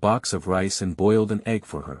steamed a box of rice and boiled an egg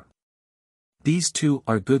for her. These 2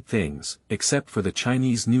 are good things, except for the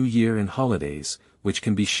Chinese New Year and holidays, which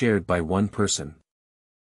can be shared by one person.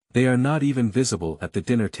 They are not even visible at the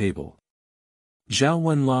dinner table. Zhao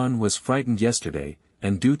Wenduo was frightened yesterday,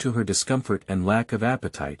 and due to her discomfort and lack of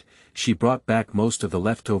appetite, she brought back most of the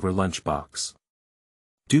leftover lunchbox.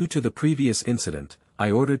 Due to the previous incident,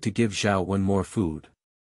 I ordered to give Zhao Wen more food.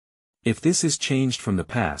 If this is changed from the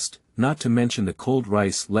past, not to mention the cold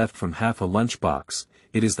rice left from half a lunchbox,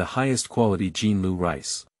 it is the highest quality Jinlu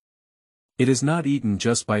rice. It is not eaten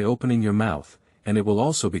just by opening your mouth, and it will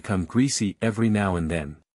also become greasy every now and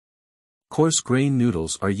then. Coarse grain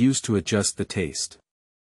noodles are used to adjust the taste.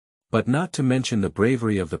 But not to mention the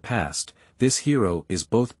bravery of the past, this hero is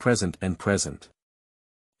both present and present.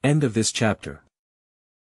 End of this chapter.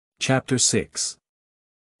 Chapter 6.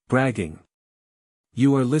 Bragging.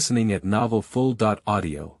 You are listening at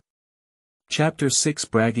novelfull.audio. Chapter 6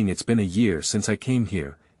 Bragging. It's been a year since I came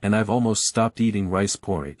here, and I've almost stopped eating rice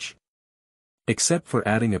porridge. Except for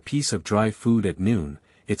adding a piece of dry food at noon,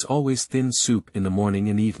 it's always thin soup in the morning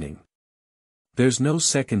and evening. There's no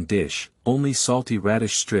second dish, only salty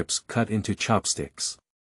radish strips cut into chopsticks.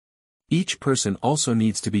 Each person also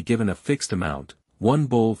needs to be given a fixed amount, 1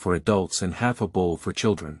 bowl for adults and half a bowl for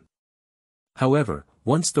children. However,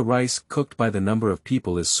 once the rice cooked by the number of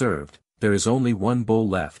people is served, there is only 1 bowl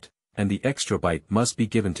left, and the extra bite must be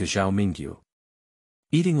given to Zhao Mingyu.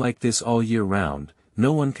 Eating like this all year round,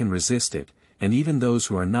 no one can resist it, and even those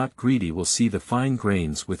who are not greedy will see the fine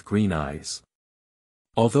grains with green eyes.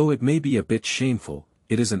 Although it may be a bit shameful,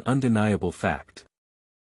 it is an undeniable fact.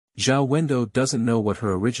 Zhao Wenduo doesn't know what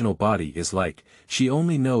her original body is like, she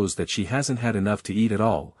only knows that she hasn't had enough to eat at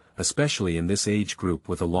all, especially in this age group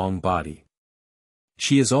with a long body.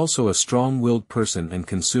 She is also a strong-willed person and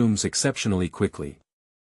consumes exceptionally quickly.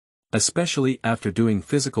 Especially after doing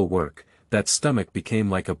physical work, that stomach became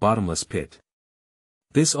like a bottomless pit.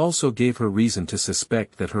 This also gave her reason to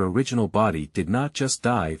suspect that her original body did not just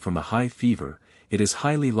die from a high fever, it is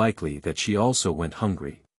highly likely that she also went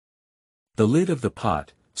hungry. The lid of the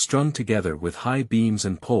pot, strung together with high beams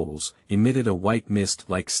and poles, emitted a white mist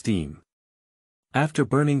like steam. After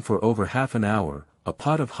burning for over half an hour, a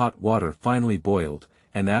pot of hot water finally boiled,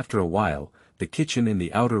 and after a while, the kitchen in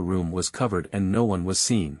the outer room was covered and no one was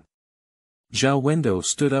seen. Zhao Wenduo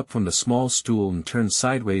stood up from the small stool and turned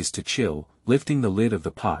sideways to chill, lifting the lid of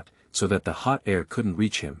the pot, so that the hot air couldn't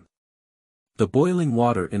reach him. The boiling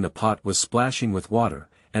water in the pot was splashing with water,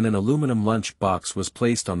 and an aluminum lunch box was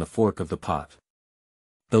placed on the fork of the pot.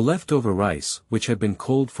 The leftover rice, which had been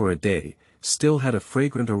cold for a day, still had a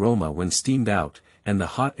fragrant aroma when steamed out, and the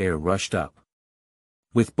hot air rushed up.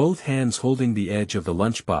 With both hands holding the edge of the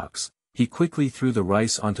lunchbox, he quickly threw the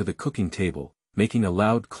rice onto the cooking table, making a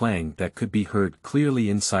loud clang that could be heard clearly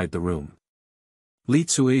inside the room. Li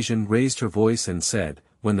Tsuajian raised her voice and said,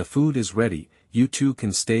 "When the food is ready, you two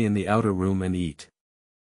can stay in the outer room and eat."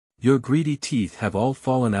 Your greedy teeth have all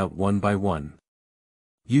fallen out one by one.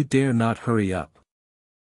 You dare not hurry up.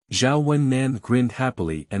 Zhao Wennan grinned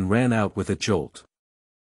happily and ran out with a jolt.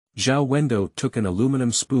 Zhao Wenduo took an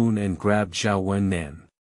aluminum spoon and grabbed Zhao Wennan.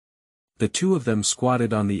 The two of them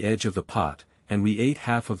squatted on the edge of the pot, and we ate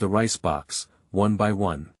half of the rice box, one by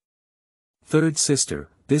one. Third sister,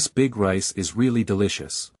 this big rice is really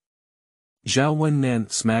delicious. Zhao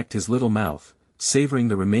Wennan smacked his little mouth, savoring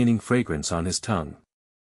the remaining fragrance on his tongue.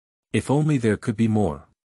 If only there could be more.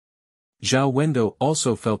 Zhao Wenduo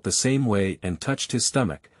also felt the same way and touched his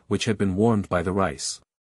stomach, which had been warmed by the rice.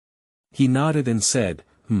 He nodded and said,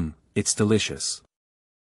 it's delicious.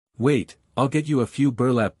 Wait, I'll get you a few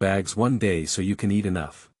burlap bags one day so you can eat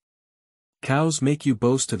enough. Cows make you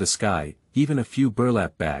boast to the sky, even a few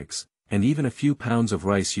burlap bags, and even a few pounds of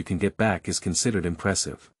rice you can get back is considered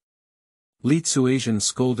impressive. Li Tsuasian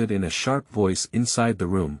scolded in a sharp voice inside the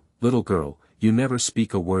room, little girl, you never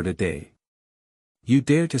speak a word a day. You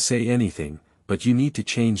dare to say anything, but you need to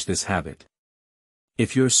change this habit.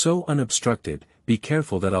 If you're so unobstructed, be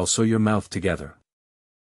careful that I'll sew your mouth together.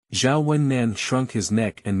 Zhao Wennan shrunk his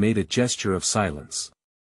neck and made a gesture of silence.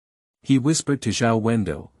 He whispered to Zhao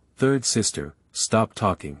Wenduo, third sister, stop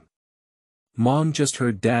talking. Mom just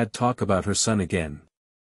heard Dad talk about her son again.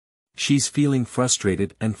 She's feeling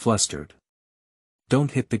frustrated and flustered.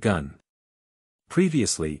 Don't hit the gun.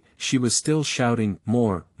 Previously, she was still shouting,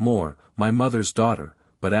 more, my mother's daughter,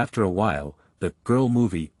 but after a while, the girl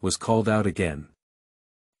movie was called out again.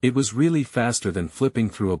 It was really faster than flipping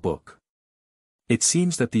through a book. It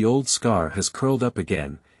seems that the old scar has curled up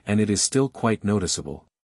again, and it is still quite noticeable.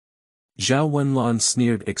 Zhao Wenlan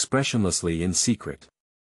sneered expressionlessly in secret.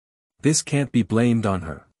 This can't be blamed on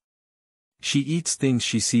her. She eats things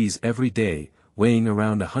she sees every day, weighing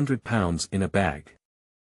around 100 pounds in a bag.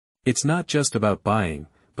 It's not just about buying,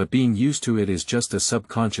 but being used to it is just a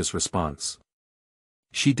subconscious response.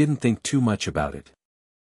 She didn't think too much about it.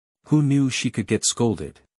 Who knew she could get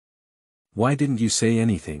scolded? Why didn't you say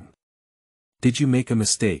anything? Did you make a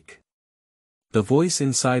mistake? The voice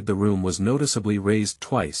inside the room was noticeably raised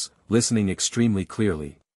twice, listening extremely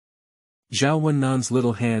clearly. Zhao Wennan's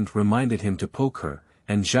little hand reminded him to poke her,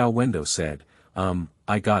 and Zhao Wenduo said,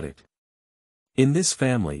 I got it. In this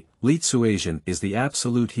family, Li Tsuasian is the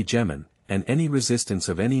absolute hegemon, and any resistance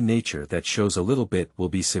of any nature that shows a little bit will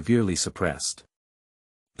be severely suppressed.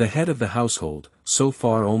 The head of the household, so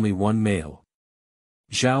far only one male,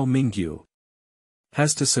 Zhao Mingyu,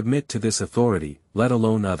 has to submit to this authority, let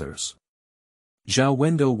alone others. Zhao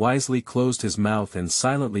Wenduo wisely closed his mouth and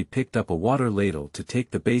silently picked up a water ladle to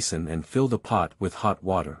take the basin and fill the pot with hot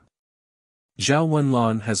water. Zhao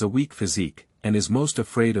Wenlan has a weak physique, and is most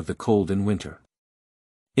afraid of the cold in winter.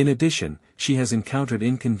 In addition, she has encountered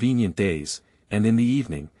inconvenient days, and in the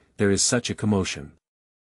evening, there is such a commotion.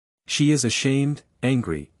 She is ashamed,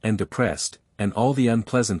 angry, and depressed, and all the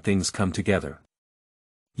unpleasant things come together.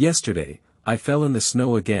 Yesterday, I fell in the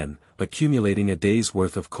snow again, accumulating a day's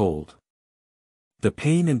worth of cold. The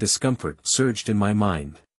pain and discomfort surged in my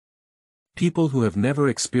mind. People who have never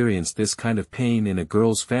experienced this kind of pain in a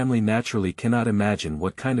girl's family naturally cannot imagine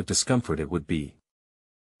what kind of discomfort it would be.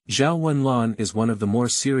 Zhao Wenlan is one of the more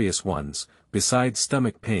serious ones. Besides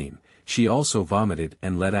stomach pain, she also vomited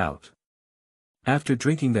and let out. After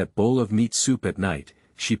drinking that bowl of meat soup at night,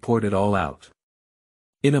 she poured it all out.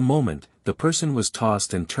 In a moment, the person was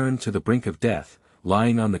tossed and turned to the brink of death,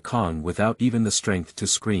 lying on the con without even the strength to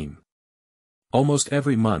scream. Almost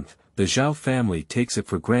every month, the Zhao family takes it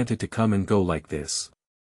for granted to come and go like this.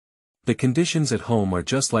 The conditions at home are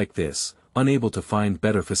just like this, unable to find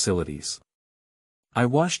better facilities. I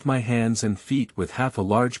washed my hands and feet with half a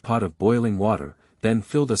large pot of boiling water, then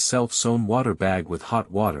filled a self-sewn water bag with hot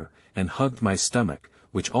water, and hugged my stomach,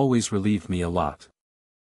 which always relieved me a lot.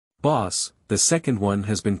 Boss, the second one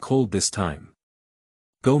has been cold this time.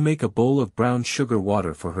 Go make a bowl of brown sugar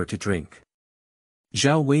water for her to drink.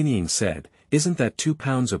 Zhao Wenyan said, isn't that 2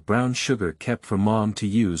 pounds of brown sugar kept for mom to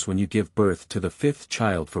use when you give birth to the 5th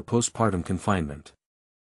child for postpartum confinement?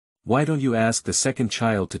 Why don't you ask the second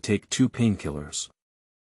child to take 2 painkillers?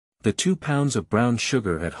 The 2 pounds of brown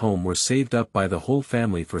sugar at home were saved up by the whole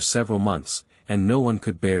family for several months, and no one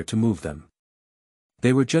could bear to move them.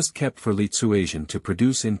 They were just kept for Li Tsuasian to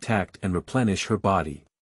produce intact and replenish her body.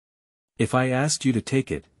 If I asked you to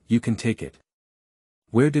take it, you can take it.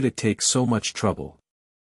 Where did it take so much trouble?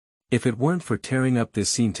 If it weren't for tearing up this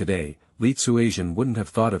scene today, Li Tsuasian wouldn't have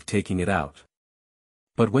thought of taking it out.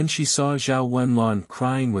 But when she saw Zhao Wenlan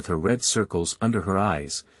crying with her red circles under her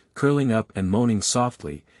eyes, curling up and moaning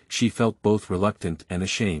softly, she felt both reluctant and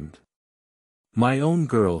ashamed. My own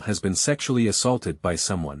girl has been sexually assaulted by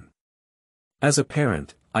someone. As a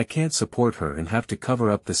parent, I can't support her and have to cover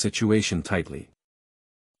up the situation tightly.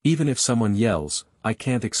 Even if someone yells, I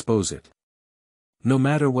can't expose it. No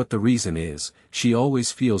matter what the reason is, she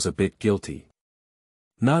always feels a bit guilty.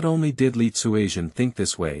 Not only did Li Tsuajian think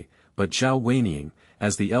this way, but Zhao Wenduo,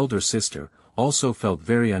 as the elder sister, also felt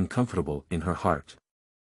very uncomfortable in her heart.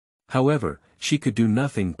 However, she could do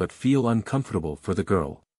nothing but feel uncomfortable for the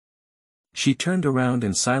girl. She turned around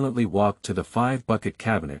and silently walked to the 5-bucket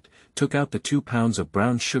cabinet, took out the 2 pounds of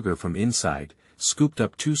brown sugar from inside, scooped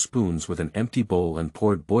up 2 spoons with an empty bowl and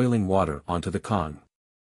poured boiling water onto the Kong.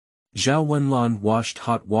 Zhao Wenduo washed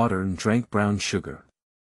hot water and drank brown sugar.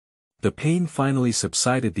 The pain finally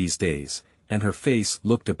subsided these days, and her face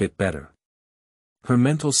looked a bit better. Her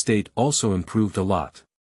mental state also improved a lot.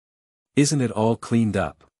 Isn't it all cleaned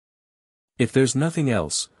up? If there's nothing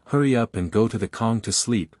else, hurry up and go to the Kong to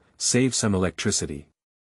sleep, save some electricity.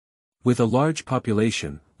 With a large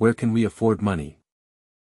population, where can we afford money?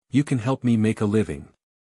 You can help me make a living.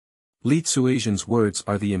 Li Tsuajian's words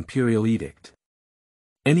are the imperial edict.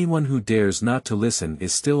 Anyone who dares not to listen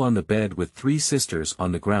is still on the bed with 3 sisters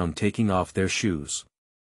on the ground taking off their shoes.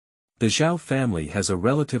 The Zhao family has a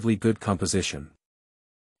relatively good composition.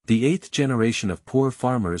 The 8th generation of poor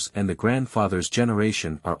farmers and the grandfather's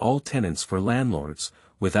generation are all tenants for landlords,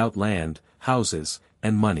 without land, houses,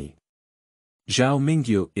 and money. Zhao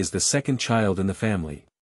Mingyu is the 2nd child in the family.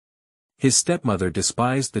 His stepmother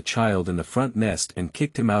despised the child in the front nest and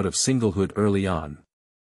kicked him out of singlehood early on.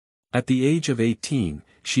 At the age of 18,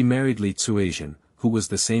 she married Li Tsuajian, who was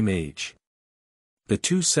the same age. The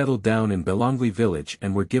two settled down in Belongli village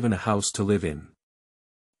and were given a house to live in.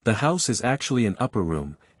 The house is actually an upper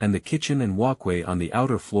room, and the kitchen and walkway on the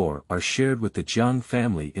outer floor are shared with the Jiang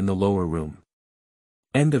family in the lower room.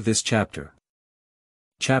 End of this chapter.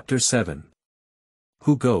 Chapter 7.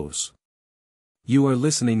 Who Goes? You are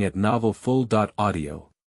listening at novelfull.audio.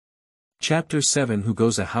 Chapter 7. Who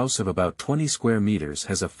Goes? A house of about 20 square meters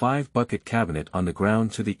has a 5-bucket cabinet on the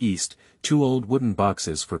ground to the east, 2 old wooden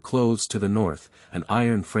boxes for clothes to the north, an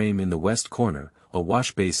iron frame in the west corner, a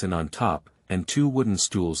wash basin on top, and 2 wooden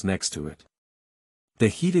stools next to it. The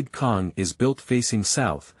heated Kong is built facing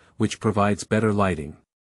south, which provides better lighting.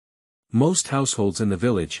 Most households in the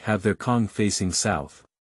village have their Kong facing south.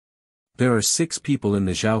 There are 6 people in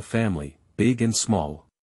the Zhao family, big and small.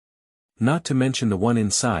 Not to mention the one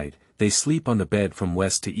inside, they sleep on the bed from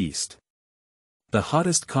west to east. The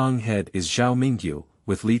hottest Kong head is Zhao Mingyu,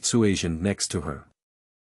 with Li Tsuajian next to her.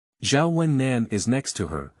 Zhao Wennan is next to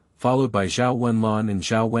her, followed by Zhao Wenlan and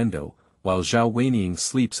Zhao Wenduo, while Zhao Wenning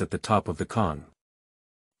sleeps at the top of the Kong.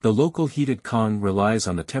 The local heated Kong relies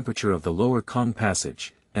on the temperature of the lower Kong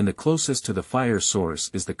passage, and the closest to the fire source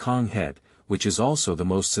is the Kong head, which is also the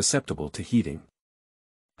most susceptible to heating.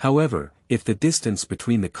 However, if the distance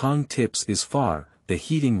between the Kong tips is far, the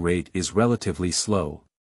heating rate is relatively slow.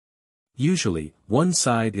 Usually, one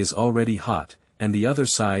side is already hot, and the other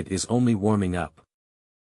side is only warming up.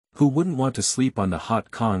 Who wouldn't want to sleep on the hot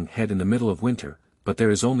Kong head in the middle of winter, but there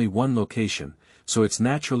is only one location, so it's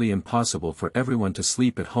naturally impossible for everyone to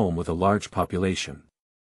sleep at home with a large population.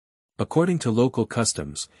 According to local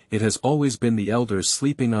customs, it has always been the elders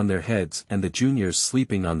sleeping on their heads and the juniors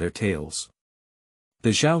sleeping on their tails. The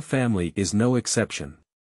Zhao family is no exception.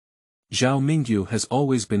 Zhao Mingyu has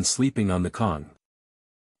always been sleeping on the Kong.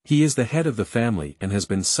 He is the head of the family and has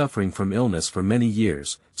been suffering from illness for many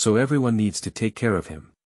years, so everyone needs to take care of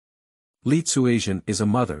him. Li Tsuajian is a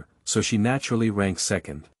mother, so she naturally ranks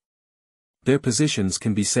second. Their positions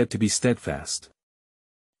can be said to be steadfast.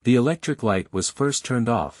 The electric light was first turned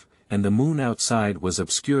off, and the moon outside was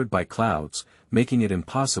obscured by clouds, making it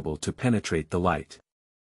impossible to penetrate the light.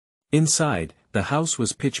 Inside, the house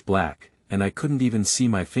was pitch black, and I couldn't even see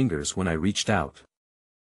my fingers when I reached out.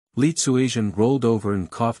 Li Tsuajian rolled over and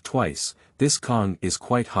coughed twice. This Kong is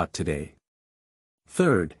quite hot today.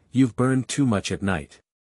 Third, you've burned too much at night.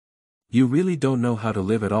 You really don't know how to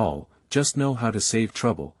live at all, just know how to save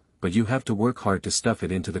trouble, but you have to work hard to stuff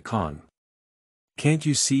it into the Kong. Can't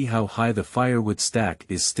you see how high the firewood stack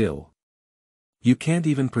is still? You can't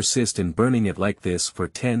even persist in burning it like this for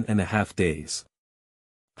 10.5 days.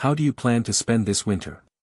 How do you plan to spend this winter?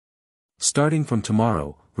 Starting from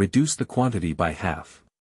tomorrow, reduce the quantity by half.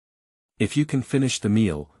 If you can finish the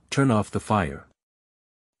meal, turn off the fire.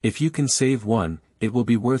 If you can save one, it will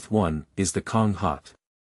be worth one. Is the Kong hot?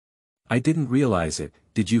 I didn't realize it.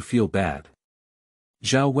 Did you feel bad?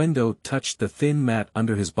 Zhao Wenduo touched the thin mat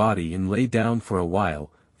under his body and lay down for a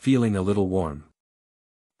while, feeling a little warm.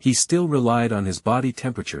 He still relied on his body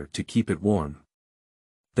temperature to keep it warm.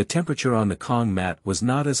 The temperature on the Kong mat was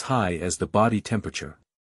not as high as the body temperature.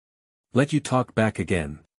 Let you talk back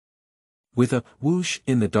again. With a whoosh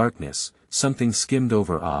in the darkness, something skimmed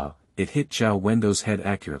over. It hit Zhao Wenduo's head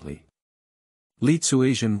accurately. Li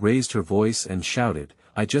Tsuajian raised her voice and shouted,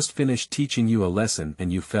 I just finished teaching you a lesson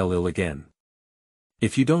and you fell ill again.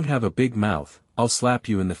 If you don't have a big mouth, I'll slap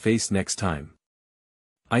you in the face next time.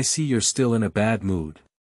 I see you're still in a bad mood.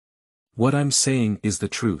 What I'm saying is the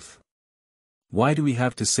truth. Why do we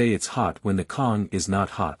have to say it's hot when the Kong is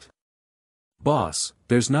not hot? Boss,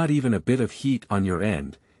 there's not even a bit of heat on your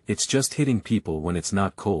end, it's just hitting people when it's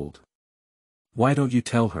not cold. Why don't you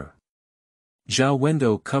tell her? Zhao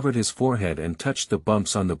Wenduo covered his forehead and touched the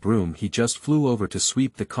bumps on the broom he just flew over to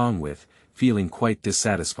sweep the Kong with, feeling quite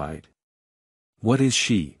dissatisfied. What is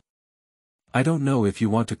she? I don't know if you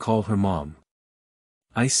want to call her mom.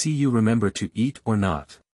 I see you remember to eat or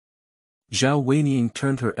not. Zhao Wenduo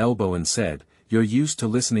turned her elbow and said, You're used to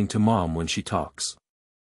listening to mom when she talks.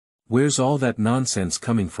 Where's all that nonsense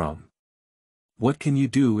coming from? What can you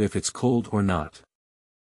do if it's cold or not?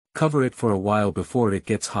 Cover it for a while before it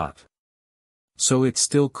gets hot. So it's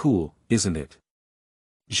still cool, isn't it?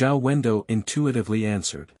 Zhao Wenduo intuitively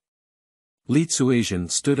answered. Li Tsuajian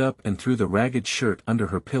stood up and threw the ragged shirt under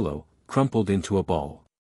her pillow, crumpled into a ball.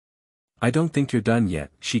 I don't think you're done yet,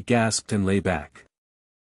 she gasped and lay back.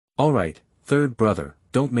 Alright, third brother,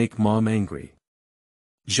 don't make mom angry.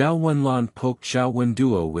 Zhao Wenlan poked Zhao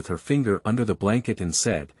Wenduo with her finger under the blanket and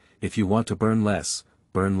said, If you want to burn less,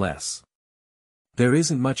 burn less. There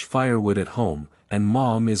isn't much firewood at home, and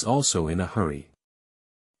mom is also in a hurry.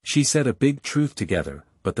 She said a big truth together,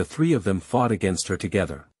 but the three of them fought against her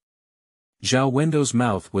together. Zhao Wenduo's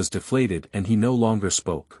mouth was deflated and he no longer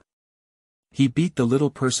spoke. He beat the little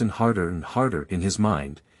person harder and harder in his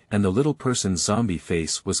mind, and the little person's zombie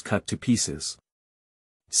face was cut to pieces.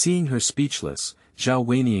 Seeing her speechless, Zhao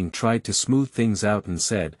Wenduo tried to smooth things out and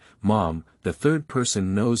said, Mom, the third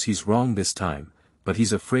person knows he's wrong this time, but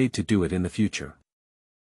he's afraid to do it in the future.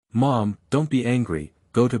 Mom, don't be angry,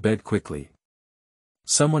 go to bed quickly.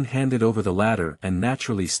 Someone handed over the ladder and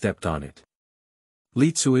naturally stepped on it.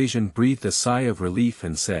 Li Tsuajian breathed a sigh of relief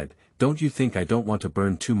and said, Don't you think I don't want to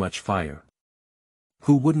burn too much fire?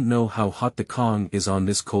 Who wouldn't know how hot the Kong is on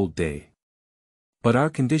this cold day? But our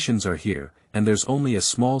conditions are here, and there's only a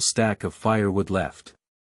small stack of firewood left.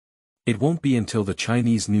 It won't be until the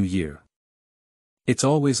Chinese New Year. It's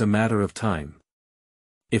always a matter of time.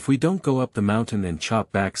 If we don't go up the mountain and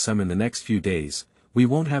chop back some in the next few days, we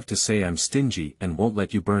won't have to say I'm stingy and won't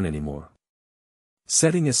let you burn anymore.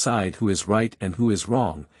 Setting aside who is right and who is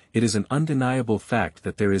wrong, it is an undeniable fact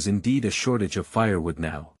that there is indeed a shortage of firewood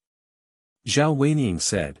now. Zhao Wenduo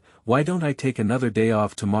said, Why don't I take another day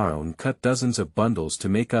off tomorrow and cut dozens of bundles to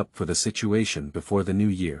make up for the situation before the new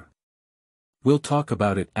year? We'll talk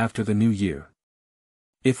about it after the new year.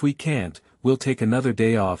 If we can't, we'll take another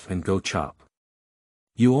day off and go chop.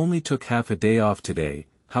 You only took half a day off today,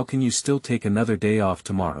 how can you still take another day off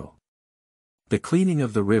tomorrow? The cleaning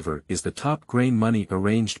of the river is the top grain money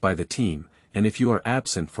arranged by the team, and if you are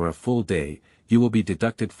absent for a full day, you will be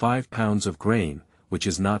deducted 5 pounds of grain, which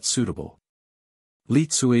is not suitable. Li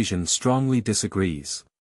Tsuajian strongly disagrees.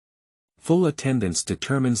 Full attendance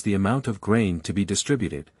determines the amount of grain to be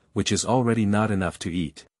distributed, which is already not enough to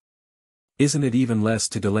eat. Isn't it even less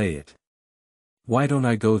to delay it? Why don't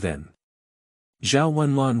I go then? Zhao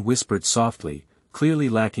Wenlan whispered softly, clearly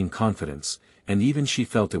lacking confidence, and even she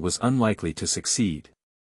felt it was unlikely to succeed.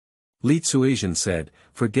 Li Tsuajian said,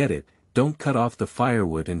 Forget it, don't cut off the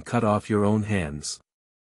firewood and cut off your own hands.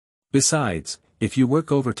 Besides, if you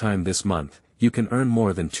work overtime this month, you can earn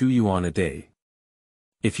more than 2 yuan a day.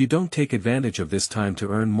 If you don't take advantage of this time to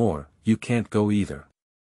earn more, you can't go either.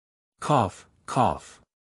 Cough, cough.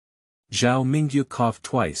 Zhao Mingyu coughed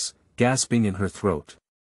twice, gasping in her throat.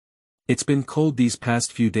 It's been cold these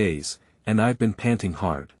past few days, and I've been panting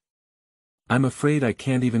hard. I'm afraid I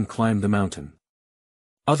can't even climb the mountain.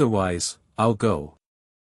 Otherwise, I'll go.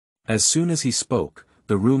 As soon as he spoke,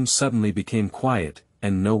 the room suddenly became quiet,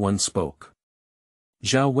 and no one spoke.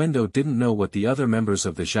 Zhao Wenduo didn't know what the other members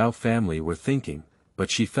of the Zhao family were thinking, but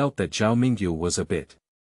she felt that Zhao Mingyu was a bit.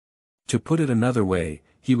 To put it another way,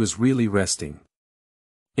 he was really resting.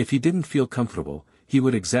 If he didn't feel comfortable, he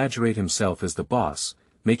would exaggerate himself as the boss,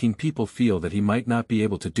 making people feel that he might not be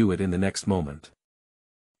able to do it in the next moment.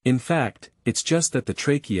 In fact, it's just that the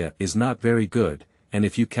trachea is not very good, and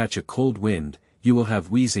if you catch a cold wind, you will have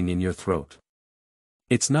wheezing in your throat.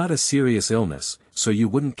 It's not a serious illness, so you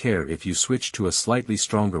wouldn't care if you switched to a slightly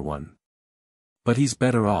stronger one. But he's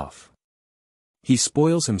better off. He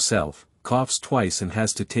spoils himself, coughs twice and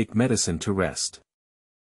has to take medicine to rest.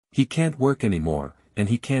 He can't work anymore, and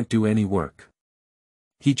he can't do any work.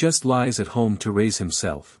 He just lies at home to raise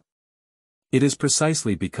himself. It is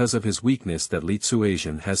precisely because of his weakness that Li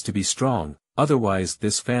Tsuajian has to be strong, otherwise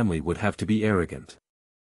this family would have to be arrogant.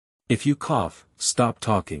 If you cough, stop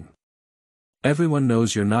talking. Everyone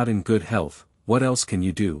knows you're not in good health, what else can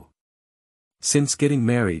you do? Since getting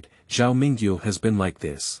married, Zhao Mingyu has been like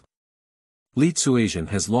this. Li Tsuajian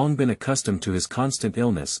has long been accustomed to his constant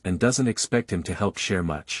illness and doesn't expect him to help share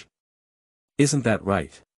much. Isn't that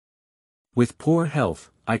right? With poor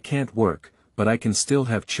health, I can't work, but I can still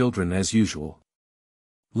have children as usual.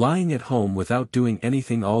 Lying at home without doing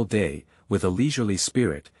anything all day, with a leisurely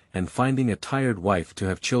spirit, and finding a tired wife to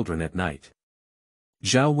have children at night.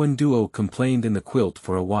 Zhao Wenduo complained in the quilt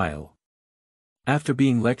for a while. After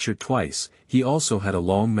being lectured twice, he also had a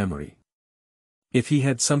long memory. If he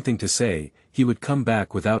had something to say, he would come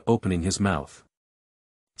back without opening his mouth.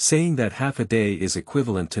 Saying that half a day is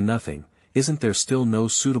equivalent to nothing, isn't there still no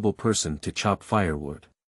suitable person to chop firewood?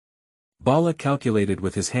 Bala calculated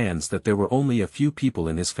with his hands that there were only a few people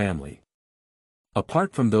in his family.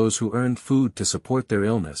 Apart from those who earned food to support their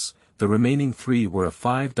illness, the remaining 3 were a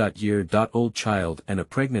 5-year-old child and a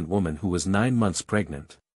pregnant woman who was 9 months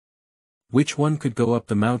pregnant. Which one could go up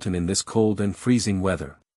the mountain in this cold and freezing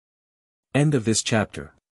weather? End of this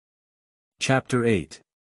chapter. Chapter 8.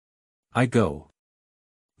 I Go.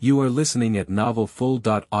 You are listening at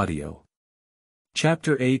novelfull.audio.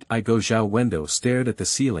 Chapter 8. I Go. Zhao Wenduo stared at the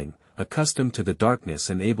ceiling, accustomed to the darkness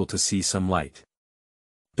and able to see some light.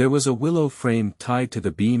 There was a willow frame tied to the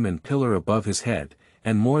beam and pillar above his head,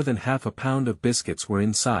 and more than half a pound of biscuits were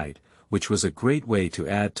inside, which was a great way to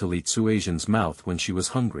add to Li Tsuajian's mouth when she was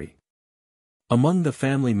hungry. Among the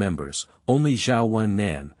family members, only Zhao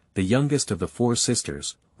Wennan, the youngest of the 4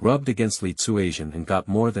 sisters, rubbed against Li Tsuajian and got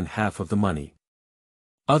more than half of the money.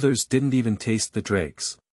 Others didn't even taste the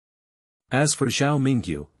dregs. As for Zhao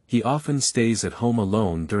Mingyu, he often stays at home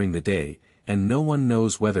alone during the day, and no one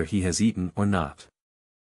knows whether he has eaten or not.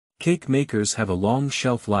 Cake makers have a long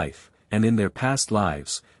shelf life, and in their past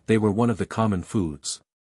lives, they were one of the common foods.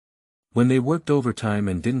 When they worked overtime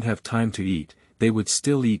and didn't have time to eat, they would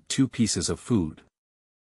still eat 2 pieces of food.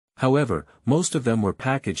 However, most of them were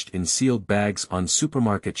packaged in sealed bags on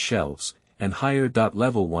supermarket shelves, and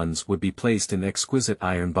higher-level ones would be placed in exquisite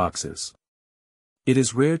iron boxes. It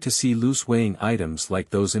is rare to see loose weighing items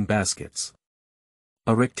like those in baskets.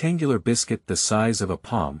 A rectangular biscuit the size of a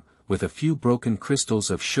palm, with a few broken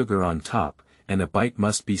crystals of sugar on top, and a bite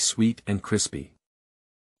must be sweet and crispy.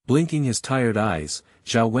 Blinking his tired eyes,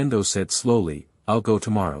 Zhao Wenduo said slowly, "I'll go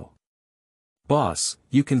tomorrow. Boss,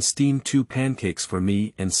 you can steam 2 pancakes for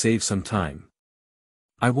me and save some time.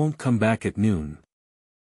 I won't come back at noon."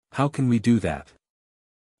 "How can we do that?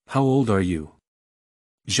 How old are you?"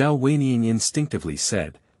 Zhao Wenyan instinctively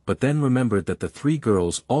said, but then remembered that the 3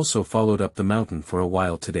 girls also followed up the mountain for a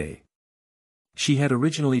while today. She had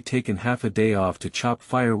originally taken half a day off to chop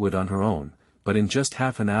firewood on her own, but in just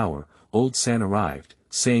half an hour, old San arrived,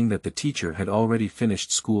 saying that the teacher had already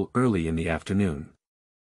finished school early in the afternoon.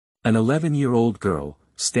 An 11-year-old girl,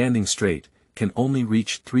 standing straight, can only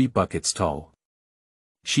reach 3 buckets tall.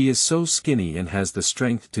 She is so skinny and has the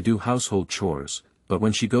strength to do household chores, but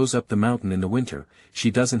when she goes up the mountain in the winter, she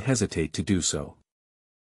doesn't hesitate to do so.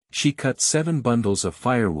 She cut 7 bundles of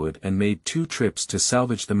firewood and made 2 trips to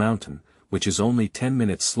salvage the mountain, which is only 10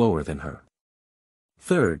 minutes slower than her.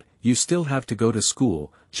 "Third, you still have to go to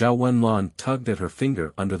school," Zhao Wenlan tugged at her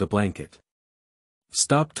finger under the blanket.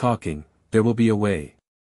 "Stop talking, there will be a way.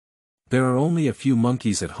 There are only a few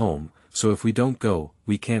monkeys at home, so if we don't go,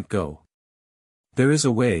 we can't go. There is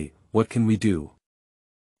a way, what can we do?"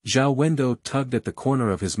 Zhao Wenduo tugged at the corner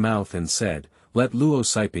of his mouth and said, "Let Luo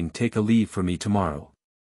Siping take a leave for me tomorrow.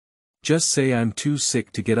 Just say I'm too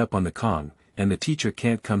sick to get up on the Kong, and the teacher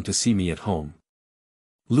can't come to see me at home."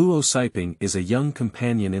 Luo Siping is a young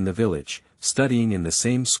companion in the village, studying in the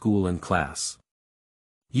same school and class.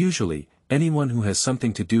 Usually, anyone who has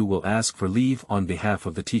something to do will ask for leave on behalf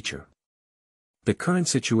of the teacher. The current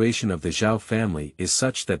situation of the Zhao family is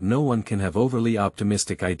such that no one can have overly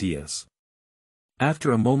optimistic ideas.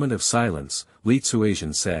 After a moment of silence, Li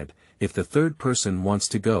Tsuajian said, "If the 3rd person wants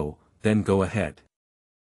to go, then go ahead.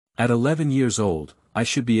 At 11 years old, I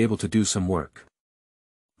should be able to do some work.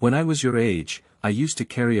 When I was your age, I used to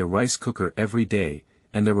carry a rice cooker every day,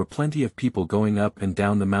 and there were plenty of people going up and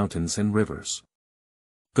down the mountains and rivers.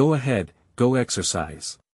 Go ahead, go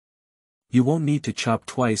exercise. You won't need to chop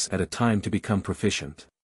twice at a time to become proficient."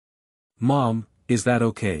 "Mom, is that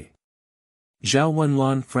okay?" Zhao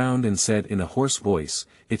Wenlan frowned and said in a hoarse voice,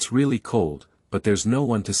 "It's really cold, but there's no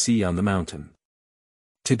one to see on the mountain.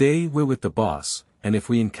 Today we're with the boss, and if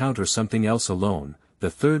we encounter something else alone,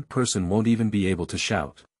 the 3rd person won't even be able to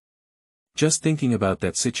shout." Just thinking about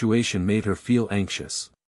that situation made her feel anxious.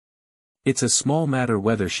 It's a small matter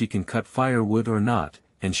whether she can cut firewood or not,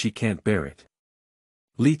 and she can't bear it.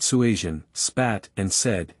 Li Tsuajian spat and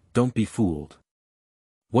said, "Don't be fooled.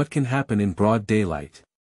 What can happen in broad daylight?"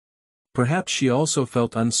 Perhaps she also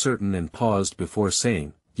felt uncertain and paused before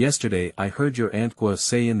saying, "Yesterday I heard your Aunt Gua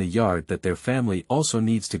say in the yard that their family also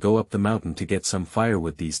needs to go up the mountain to get some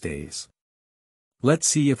firewood these days. Let's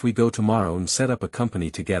see if we go tomorrow and set up a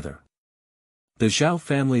company together." The Zhao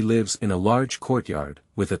family lives in a large courtyard,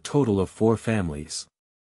 with a total of 4 families.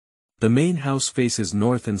 The main house faces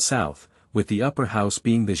north and south, with the upper house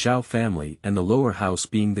being the Zhao family and the lower house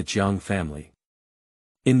being the Jiang family.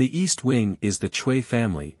 In the east wing is the Cui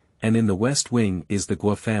family, and in the west wing is the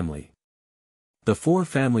Guo family. The 4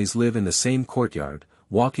 families live in the same courtyard,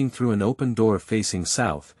 walking through an open door facing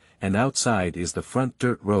south, and outside is the front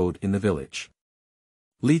dirt road in the village.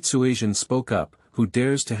 Li Tsuajian spoke up, "Who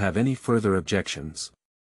dares to have any further objections?"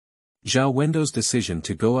 Zhao Wenduo's decision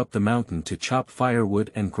to go up the mountain to chop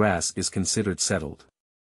firewood and grass is considered settled.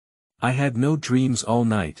 I had no dreams all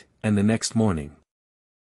night, and the next morning.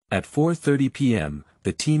 At 4:30 p.m.,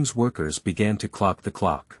 the team's workers began to clock the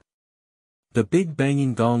clock. The big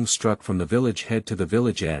banging gong struck from the village head to the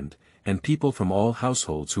village end, and people from all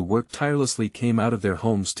households who worked tirelessly came out of their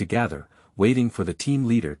homes to gather, waiting for the team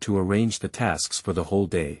leader to arrange the tasks for the whole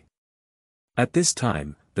day. At this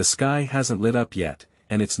time, the sky hasn't lit up yet,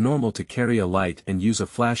 and it's normal to carry a light and use a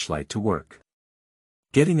flashlight to work.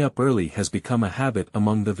 Getting up early has become a habit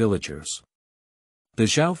among the villagers. The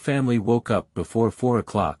Zhao family woke up before 4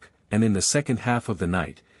 o'clock, and in the second half of the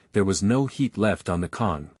night, there was no heat left on the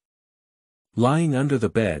con. Lying under the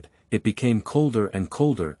bed, it became colder and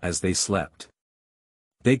colder as they slept.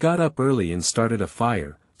 They got up early and started a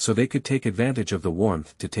fire, so they could take advantage of the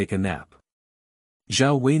warmth to take a nap.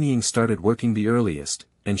 Zhao Wenduo started working the earliest,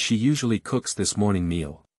 and she usually cooks this morning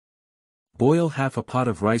meal. Boil half a pot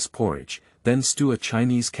of rice porridge, then stew a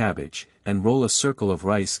Chinese cabbage, and roll a circle of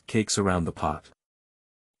rice cakes around the pot.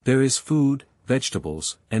 There is food,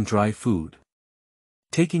 vegetables, and dry food.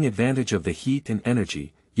 Taking advantage of the heat and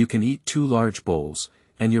energy, you can eat 2 large bowls,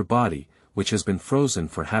 and your body, which has been frozen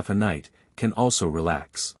for half a night, can also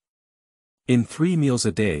relax. In 3 meals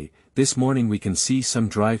a day, this morning we can see some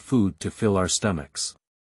dry food to fill our stomachs.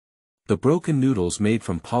 The broken noodles made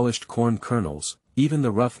from polished corn kernels, even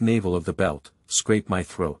the rough navel of the belt, scrape my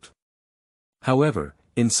throat. However,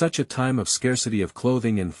 in such a time of scarcity of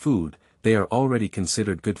clothing and food, they are already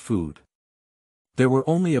considered good food. There were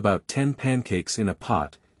only about 10 pancakes in a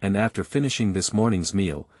pot, and after finishing this morning's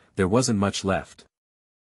meal, there wasn't much left.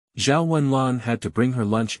 Zhao Wenlan had to bring her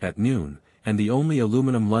lunch at noon, and the only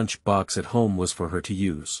aluminum lunch box at home was for her to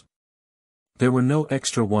use. There were no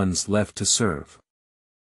extra ones left to serve.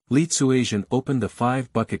 Li Tsuajian opened the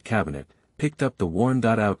 5-bucket cabinet, picked up the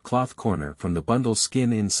worn-out cloth corner from the bundle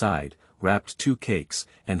skin inside, wrapped 2 cakes,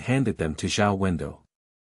 and handed them to Zhao Wenduo.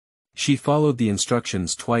 She followed the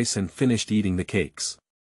instructions twice and finished eating the cakes.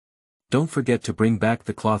 "Don't forget to bring back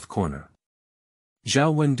the cloth corner."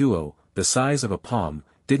 Zhao Wenduo, the size of a palm,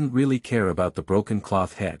 didn't really care about the broken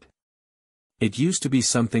cloth head. It used to be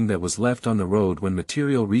something that was left on the road when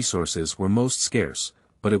material resources were most scarce,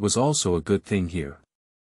 but it was also a good thing here.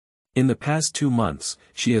 In the past 2 months,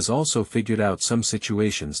 she has also figured out some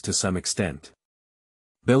situations to some extent.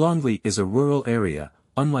 Belongli is a rural area,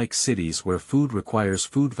 unlike cities where food requires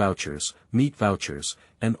food vouchers, meat vouchers,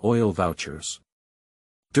 and oil vouchers.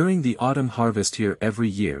 During the autumn harvest here every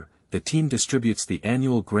year, the team distributes the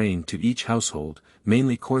annual grain to each household,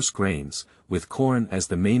 mainly coarse grains, with corn as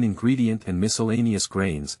the main ingredient and miscellaneous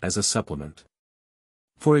grains as a supplement.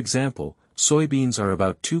 For example, soybeans are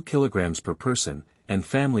about 2 kilograms per person, and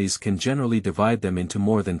families can generally divide them into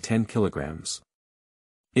more than 10 kilograms.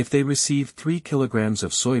 If they receive 3 kilograms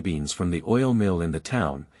of soybeans from the oil mill in the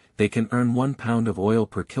town, they can earn 1 pound of oil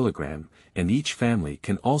per kilogram, and each family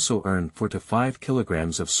can also earn 4 to 5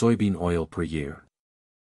 kilograms of soybean oil per year.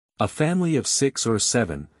 A family of 6 or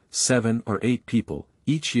 7 or 8 people,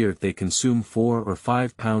 each year they consume 4 or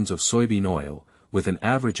 5 pounds of soybean oil, with an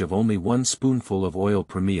average of only 1 spoonful of oil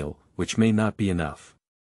per meal, which may not be enough.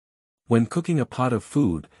 When cooking a pot of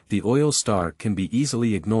food, the oil star can be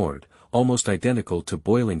easily ignored, almost identical to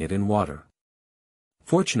boiling it in water.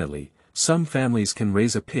 Fortunately, some families can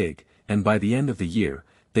raise a pig, and by the end of the year,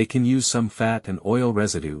 they can use some fat and oil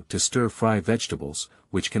residue to stir-fry vegetables,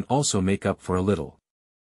 which can also make up for a little.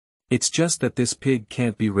 It's just that this pig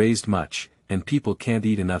can't be raised much, and people can't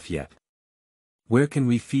eat enough yet. Where can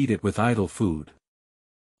we feed it with idle food?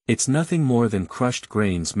 It's nothing more than crushed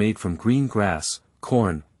grains made from green grass,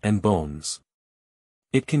 corn, and bones.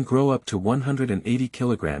 It can grow up to 180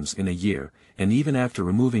 kilograms in a year, and even after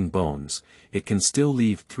removing bones, it can still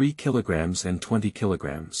leave 3 kilograms and 20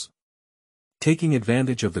 kilograms. Taking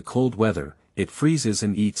advantage of the cold weather, it freezes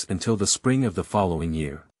and eats until the spring of the following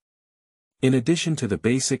year. In addition to the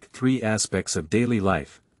basic 3 aspects of daily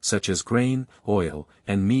life, such as grain, oil,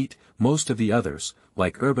 and meat, most of the others,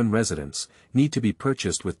 like urban residents, need to be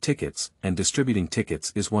purchased with tickets, and distributing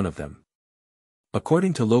tickets is one of them.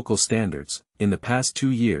 According to local standards, in the past 2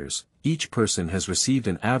 years, each person has received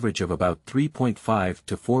an average of about 3.5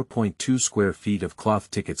 to 4.2 square feet of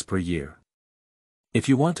cloth tickets per year. If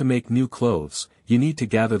you want to make new clothes, you need to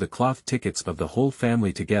gather the cloth tickets of the whole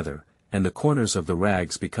family together, and the corners of the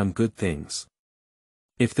rags become good things.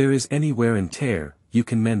 If there is any wear and tear, you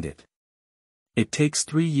can mend it. It takes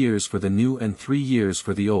 3 years for the new and 3 years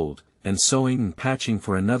for the old, and sewing and patching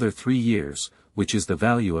for another 3 years, which is the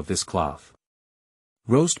value of this cloth.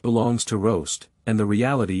 Roast belongs to roast, and the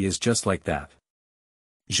reality is just like that.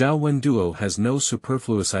 Zhao Wenduo has no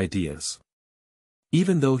superfluous ideas.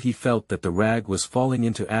 Even though he felt that the rag was falling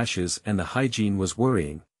into ashes and the hygiene was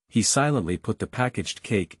worrying, he silently put the packaged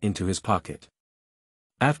cake into his pocket.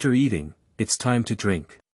 After eating, it's time to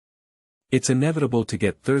drink. It's inevitable to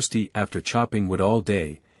get thirsty after chopping wood all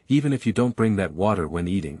day, even if you don't bring that water when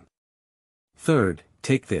eating. Third,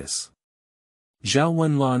 take this. Zhao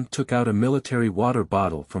Wenlan took out a military water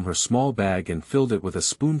bottle from her small bag and filled it with a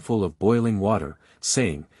spoonful of boiling water,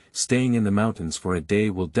 saying, "Staying in the mountains for a day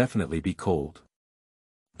will definitely be cold.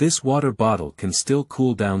 This water bottle can still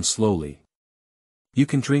cool down slowly. You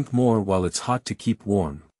can drink more while it's hot to keep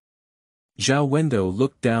warm." Zhao Wenduo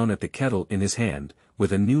looked down at the kettle in his hand,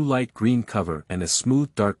 with a new light green cover and a smooth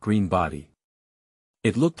dark green body.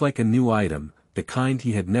 It looked like a new item, the kind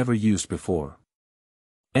he had never used before.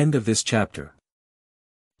 End of this chapter.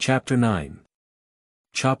 Chapter 9.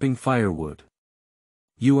 Chopping Firewood.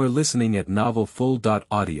 You are listening at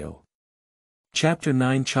novelfull.audio. Chapter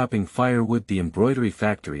 9. Chopping Firewood. The embroidery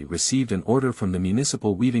factory received an order from the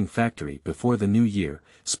municipal weaving factory before the new year,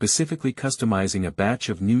 specifically customizing a batch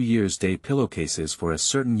of New Year's Day pillowcases for a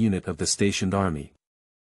certain unit of the stationed army.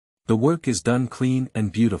 The work is done clean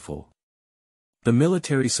and beautiful. The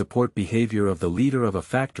military support behavior of the leader of a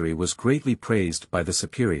factory was greatly praised by the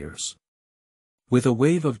superiors. With a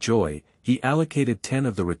wave of joy, he allocated 10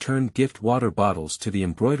 of the returned gift water bottles to the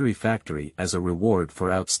embroidery factory as a reward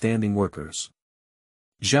for outstanding workers.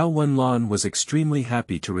 Zhao Wenlan was extremely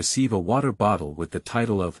happy to receive a water bottle with the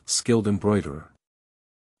title of Skilled Embroiderer.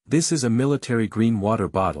 This is a military green water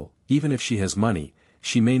bottle. Even if she has money,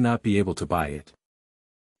 she may not be able to buy it.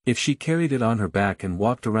 If she carried it on her back and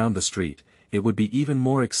walked around the street, it would be even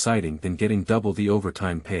more exciting than getting double the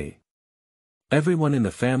overtime pay. Everyone in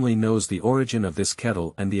the family knows the origin of this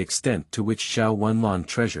kettle and the extent to which Zhao Wenlan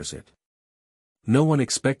treasures it. No one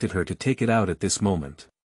expected her to take it out at this moment.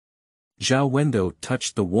 Zhao Wenduo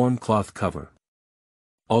touched the warm cloth cover.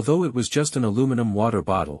 Although it was just an aluminum water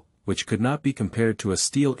bottle, which could not be compared to a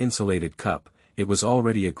steel insulated cup, it was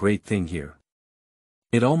already a great thing here.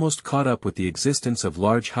 It almost caught up with the existence of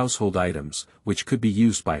large household items, which could be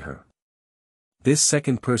used by her. This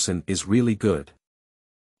second person is really good.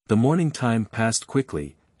 The morning time passed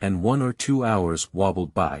quickly, and 1 or 2 hours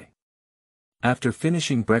wobbled by. After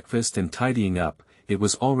finishing breakfast and tidying up, it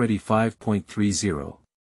was already 5:30.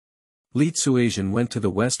 Li Tsuajian went to the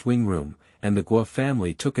West Wing room, and the Guo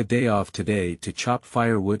family took a day off today to chop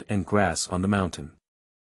firewood and grass on the mountain.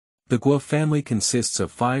 The Guo family consists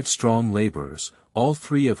of 5 strong laborers, all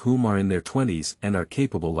 3 of whom are in their 20s and are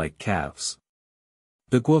capable like calves.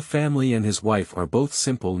 The Guo family and his wife are both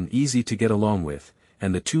simple and easy to get along with,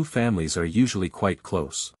 and the 2 families are usually quite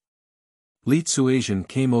close. Li Tsuajian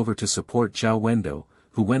came over to support Zhao Wenduo,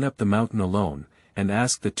 who went up the mountain alone, and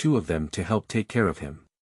asked the 2 of them to help take care of him.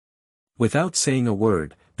 Without saying a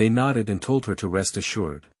word, they nodded and told her to rest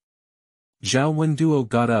assured. Zhao Wenduo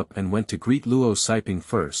got up and went to greet Luo Siping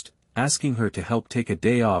first, asking her to help take a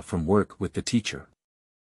day off from work with the teacher.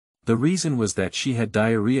 The reason was that she had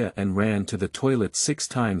diarrhea and ran to the toilet 6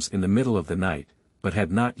 times in the middle of the night, but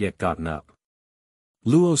had not yet gotten up.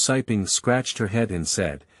 Luo Siping scratched her head and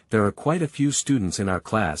said, "There are quite a few students in our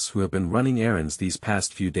class who have been running errands these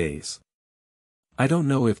past few days. I don't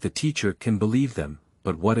know if the teacher can believe them,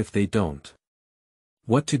 but what if they don't?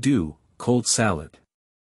 What to do, cold salad?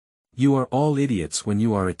 You are all idiots when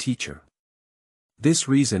you are a teacher. This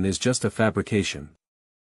reason is just a fabrication.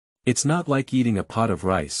 It's not like eating a pot of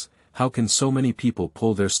rice. How can so many people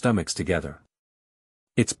pull their stomachs together?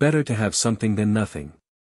 It's better to have something than nothing.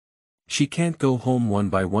 She can't go home one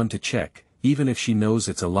by one to check, even if she knows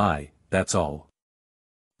it's a lie, that's all.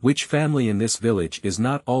 Which family in this village is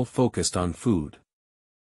not all focused on food?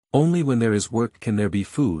 Only when there is work can there be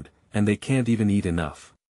food, and they can't even eat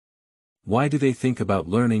enough. Why do they think about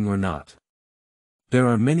learning or not? There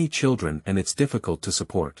are many children and it's difficult to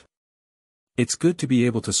support. It's good to be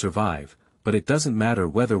able to survive, but it doesn't matter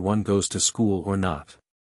whether one goes to school or not.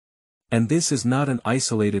 And this is not an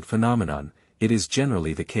isolated phenomenon, it is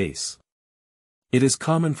generally the case. It is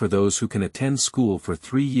common for those who can attend school for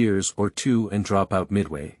 3 years or 2 and drop out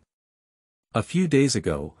midway. A few days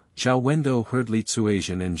ago, Zhao Wenduo heard Li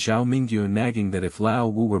Tsuajian and Zhao Mingyu nagging that if Lao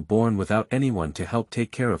Wu were born without anyone to help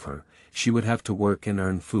take care of her, she would have to work and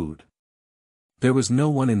earn food. There was no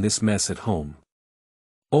one in this mess at home.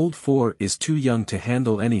 Old 4 is too young to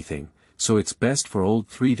handle anything, so it's best for old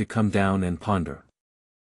 3 to come down and ponder.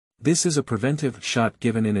 This is a preventive shot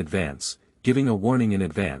given in advance, giving a warning in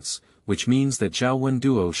advance, which means that Zhao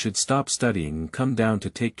Wenduo should stop studying and come down to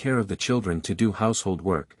take care of the children to do household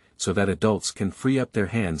work, so that adults can free up their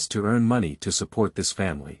hands to earn money to support this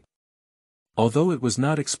family. Although it was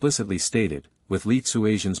not explicitly stated, with Li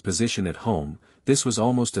Tsuajian's position at home, this was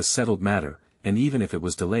almost a settled matter, and even if it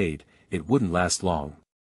was delayed, it wouldn't last long.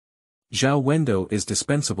 Zhao Wenduo is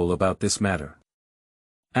dispensable about this matter.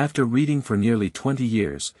 After reading for nearly 20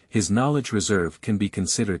 years, his knowledge reserve can be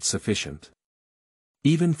considered sufficient.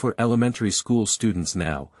 Even for elementary school students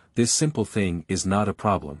now, this simple thing is not a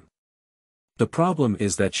problem. The problem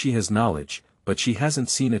is that she has knowledge, but she hasn't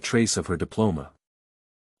seen a trace of her diploma.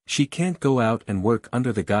 She can't go out and work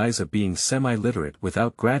under the guise of being semi-literate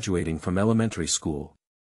without graduating from elementary school.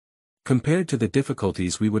 Compared to the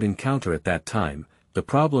difficulties we would encounter at that time, the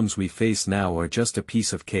problems we face now are just a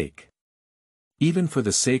piece of cake. Even for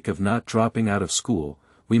the sake of not dropping out of school,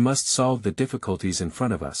 we must solve the difficulties in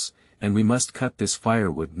front of us, and we must cut this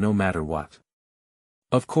firewood no matter what.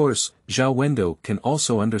 Of course, Zhao Wenduo can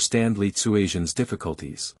also understand Li Tsuajian's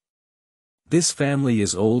difficulties. This family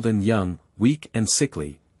is old and young, weak and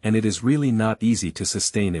sickly, and it is really not easy to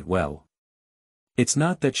sustain it well. It's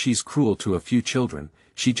not that she's cruel to a few children,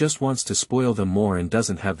 she just wants to spoil them more and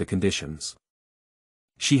doesn't have the conditions.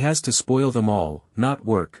 She has to spoil them all, not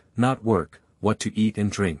work, what to eat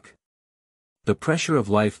and drink. The pressure of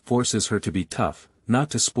life forces her to be tough, not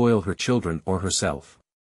to spoil her children or herself.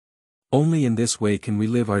 Only in this way can we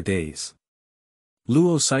live our days.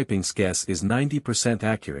 Luo Siping's guess is 90%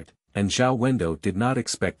 accurate, and Zhao Wenduo did not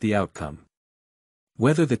expect the outcome.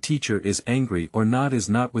 Whether the teacher is angry or not is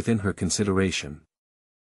not within her consideration.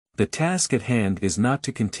 The task at hand is not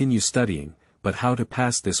to continue studying, but how to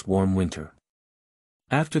pass this warm winter.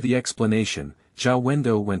 After the explanation, Zhao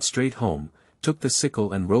Wenduo went straight home, took the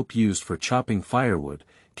sickle and rope used for chopping firewood,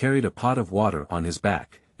 carried a pot of water on his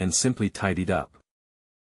back, and simply tidied up.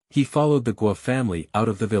 He followed the Guo family out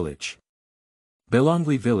of the village.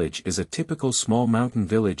 Belongli village is a typical small mountain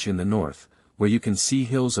village in the north, where you can see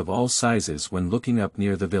hills of all sizes when looking up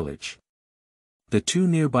near the village. The 2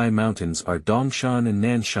 nearby mountains are Dongshan and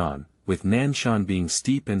Nanshan, with Nanshan being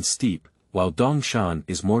steep, while Dongshan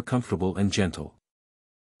is more comfortable and gentle.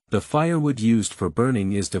 The firewood used for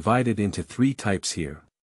burning is divided into 3 types here.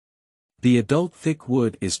 The adult thick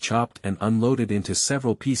wood is chopped and unloaded into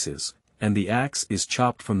several pieces, and the axe is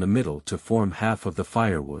chopped from the middle to form half of the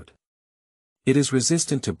firewood. It is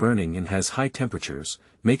resistant to burning and has high temperatures,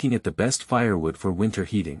 making it the best firewood for winter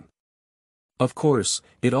heating. Of course,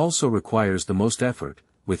 it also requires the most effort,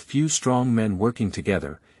 with few strong men working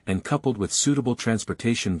together, and coupled with suitable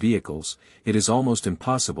transportation vehicles, it is almost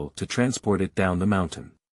impossible to transport it down the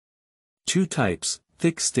mountain. 2 types,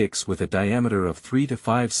 thick sticks with a diameter of 3 to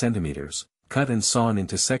 5 centimeters, cut and sawn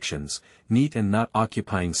into sections, neat and not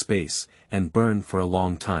occupying space, and burn for a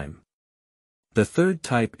long time. The 3rd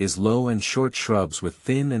type is low and short shrubs with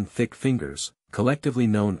thin and thick fingers, collectively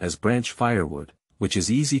known as branch firewood, which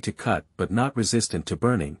is easy to cut but not resistant to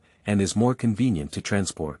burning, and is more convenient to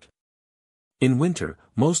transport. In winter,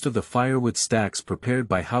 most of the firewood stacks prepared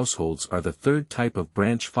by households are the 3rd type of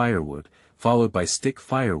branch firewood, followed by stick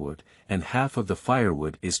firewood, and half of the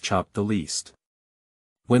firewood is chopped the least.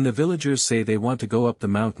 When the villagers say they want to go up the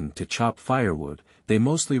mountain to chop firewood, they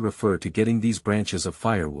mostly refer to getting these branches of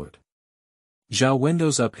firewood. Zhao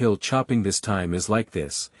Wenduo's uphill chopping this time is like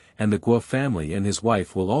this, and the Guo family and his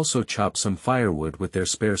wife will also chop some firewood with their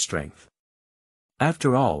spare strength.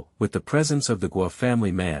 After all, with the presence of the Guo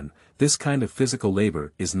family man, this kind of physical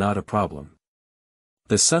labor is not a problem.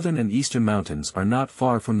 The southern and eastern mountains are not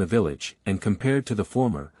far from the village, and compared to the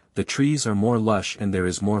former, the trees are more lush and there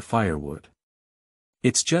is more firewood.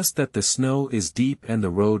 It's just that the snow is deep and the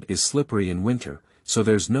road is slippery in winter, so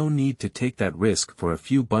there's no need to take that risk for a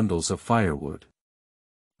few bundles of firewood.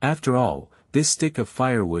 After all, this stick of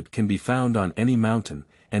firewood can be found on any mountain,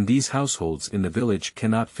 and these households in the village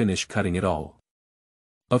cannot finish cutting it all.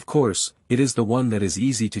 Of course, it is the one that is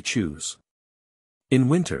easy to choose. In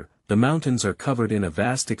winter, the mountains are covered in a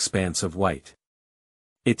vast expanse of white.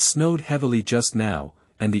 It snowed heavily just now,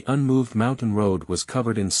 and the unmoved mountain road was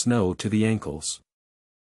covered in snow to the ankles.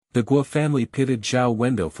 The Guo family pitied Zhao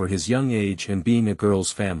Wenduo for his young age and being a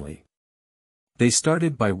girl's family. They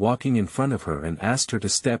started by walking in front of her and asked her to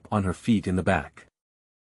step on her feet in the back.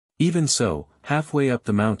 Even so, halfway up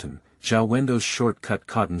the mountain, Zhao Wenduo's short-cut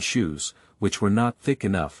cotton shoes, which were not thick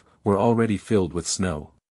enough, were already filled with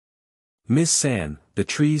snow. Miss San, the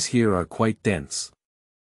trees here are quite dense.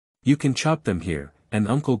 You can chop them here, and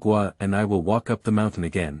Uncle Guo and I will walk up the mountain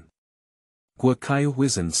again. Guo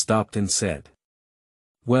Kaihuizhen stopped and said.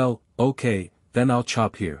 Well, okay, then I'll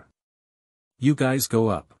chop here. You guys go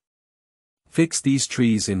up. Fix these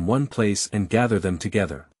trees in one place and gather them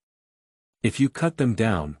together. If you cut them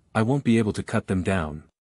down, I won't be able to cut them down.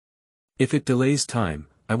 If it delays time,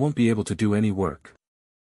 I won't be able to do any work.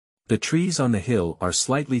 The trees on the hill are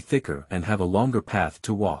slightly thicker and have a longer path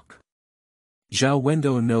to walk. Zhao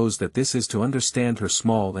Wenduo knows that this is to understand her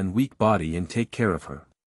small and weak body and take care of her.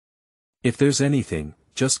 If there's anything,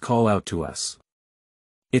 just call out to us.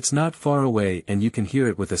 It's not far away and you can hear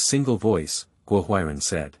it with a single voice, Guo Huairan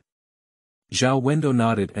said. Zhao Wenduo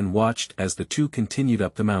nodded and watched as the two continued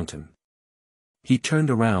up the mountain. He turned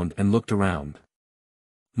around and looked around.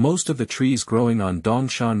 Most of the trees growing on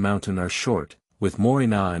Dongshan Mountain are short, with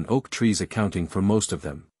morina and oak trees accounting for most of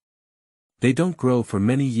them. They don't grow for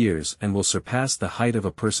many years and will surpass the height of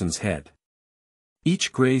a person's head.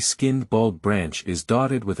 Each gray-skinned bald branch is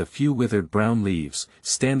dotted with a few withered brown leaves,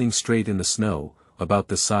 standing straight in the snow, about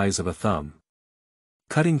the size of a thumb.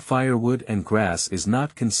 Cutting firewood and grass is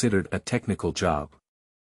not considered a technical job.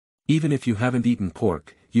 Even if you haven't eaten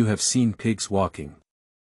pork, you have seen pigs walking.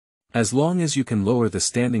 As long as you can lower the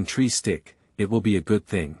standing tree stick, it will be a good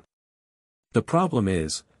thing. The problem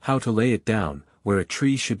is, how to lay it down, where a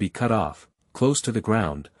tree should be cut off, close to the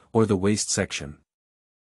ground, or the waist section.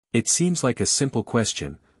 It seems like a simple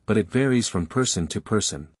question, but it varies from person to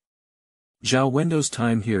person. Zhao Wenduo's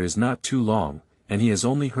time here is not too long, and he has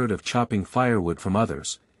only heard of chopping firewood from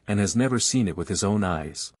others, and has never seen it with his own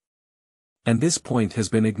eyes. And this point has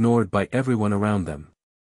been ignored by everyone around them.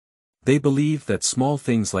 They believe that small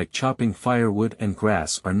things like chopping firewood and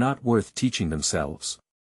grass are not worth teaching themselves.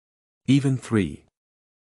 Even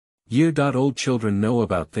 3-year-old children know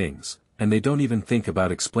about things, and they don't even think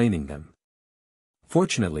about explaining them.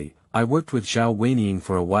 Fortunately, I worked with Zhao Wenduo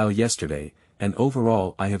for a while yesterday, and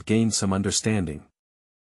overall I have gained some understanding.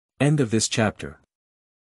 End of this chapter.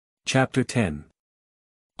 Chapter 10.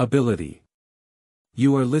 Ability.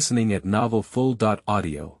 You are listening at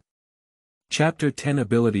novelfull.audio. Chapter 10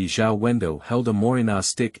 Ability. Zhao Wenduo held a morina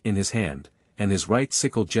stick in his hand, and his right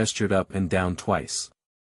sickle gestured up and down twice.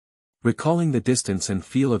 Recalling the distance and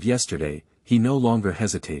feel of yesterday, he no longer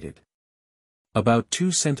hesitated. About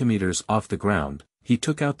 2 centimeters off the ground, he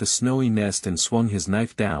took out the snowy nest and swung his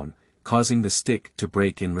knife down, causing the stick to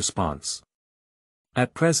break in response.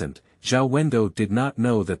 At present, Zhao Wenduo did not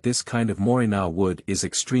know that this kind of morina wood is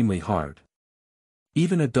extremely hard.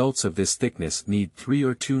 Even adults of this thickness need 3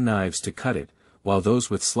 or 2 knives to cut it, while those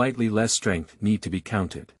with slightly less strength need to be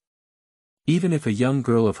counted. Even if a young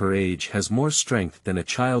girl of her age has more strength than a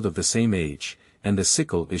child of the same age, and the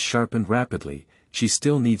sickle is sharpened rapidly, she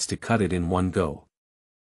still needs to cut it in one go.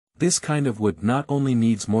 This kind of wood not only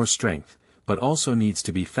needs more strength, but also needs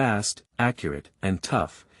to be fast, accurate, and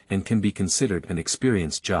tough, and can be considered an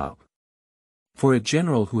experienced job. For a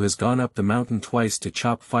general who has gone up the mountain twice to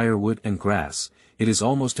chop firewood and grass, it is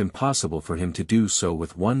almost impossible for him to do so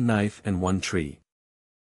with 1 knife and 1 tree.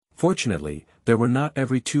 Fortunately, there were not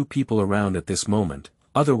every 2 people around at this moment,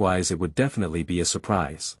 otherwise it would definitely be a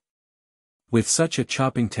surprise. With such a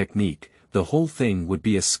chopping technique, the whole thing would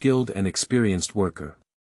be a skilled and experienced worker.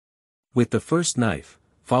 With the first knife,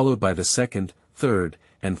 followed by the second, third,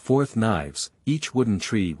 and fourth knives, each wooden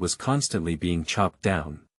tree was constantly being chopped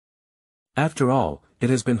down. After all,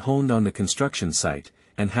 it has been honed on the construction site,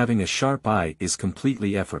 and having a sharp eye is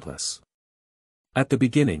completely effortless. At the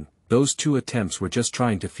beginning, those 2 attempts were just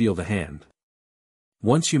trying to feel the hand.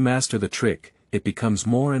 Once you master the trick, it becomes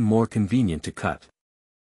more and more convenient to cut.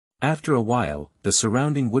 After a while, the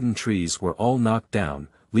surrounding wooden trees were all knocked down,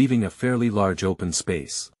 leaving a fairly large open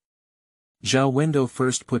space. Zhao Wenduo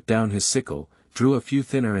first put down his sickle, drew a few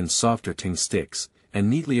thinner and softer ting sticks, and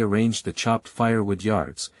neatly arranged the chopped firewood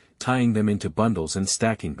yards, tying them into bundles and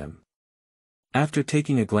stacking them. After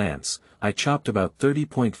taking a glance, I chopped about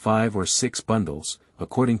 30.5 or 6 bundles,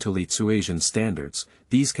 according to Litsuasian standards.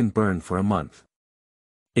 These can burn for a month.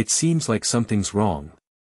 It seems like something's wrong.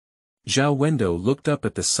 Zhao Wenduo looked up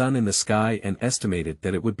at the sun in the sky and estimated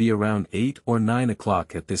that it would be around 8 or 9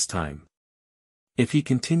 o'clock at this time. If he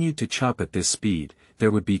continued to chop at this speed,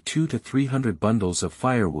 there would be 200 to 300 bundles of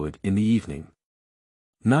firewood in the evening.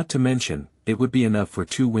 Not to mention, it would be enough for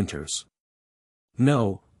 2 winters.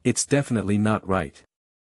 No, it's definitely not right.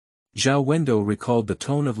 Zhao Wenduo recalled the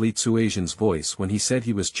tone of Li Tsuajian's voice when he said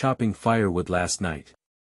he was chopping firewood last night.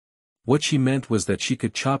 What she meant was that she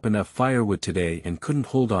could chop enough firewood today and couldn't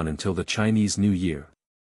hold on until the Chinese New Year.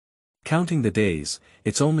 Counting the days,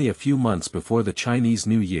 it's only a few months before the Chinese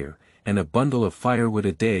New Year, and a bundle of firewood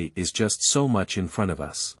a day is just so much in front of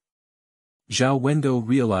us. Zhao Wenduo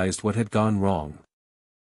realized what had gone wrong.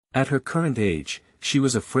 At her current age, she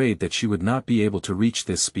was afraid that she would not be able to reach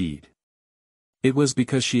this speed. It was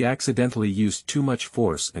because she accidentally used too much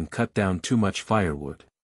force and cut down too much firewood.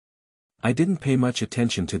 I didn't pay much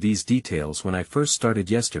attention to these details when I first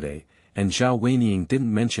started yesterday, and Zhao Wenduo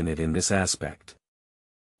didn't mention it in this aspect.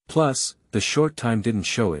 Plus, the short time didn't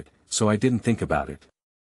show it, so I didn't think about it.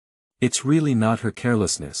 It's really not her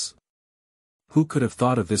carelessness. Who could have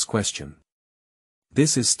thought of this question?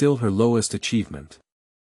 This is still her lowest achievement.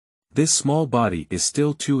 This small body is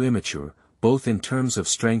still too immature, both in terms of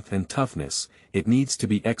strength and toughness, it needs to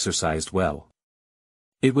be exercised well.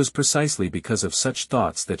 It was precisely because of such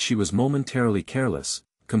thoughts that she was momentarily careless,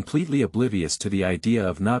 completely oblivious to the idea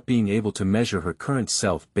of not being able to measure her current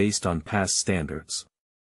self based on past standards.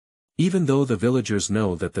 Even though the villagers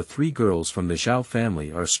know that the 3 girls from the Zhao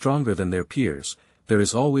family are stronger than their peers, there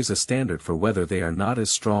is always a standard for whether they are not as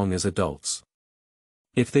strong as adults.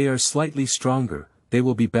 If they are slightly stronger, they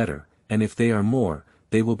will be better, and if they are more,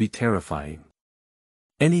 they will be terrifying.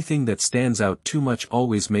 Anything that stands out too much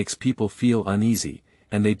always makes people feel uneasy,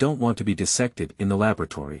 and they don't want to be dissected in the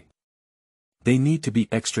laboratory. They need to be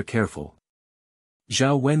extra careful.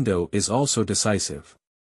 Zhao Wenduo is also decisive.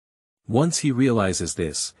 Once he realizes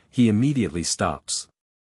this, he immediately stops.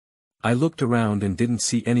 I looked around and didn't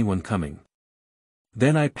see anyone coming.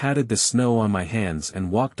 Then I patted the snow on my hands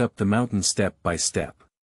and walked up the mountain step by step.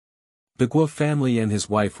 The Guo family and his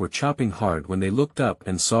wife were chopping hard when they looked up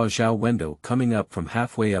and saw Zhao Wenduo coming up from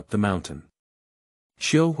halfway up the mountain.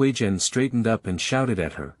 Xiao Huizhen straightened up and shouted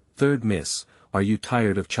at her, "Third miss, are you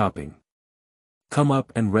tired of chopping? Come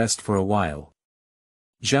up and rest for a while."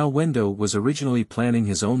 Zhao Wenduo was originally planning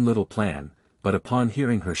his own little plan, but upon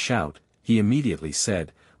hearing her shout, he immediately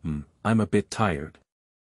said, I'm a bit tired.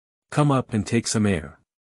 Come up and take some air.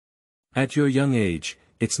 At your young age,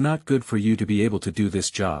 it's not good for you to be able to do this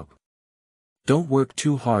job. Don't work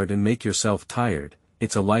too hard and make yourself tired,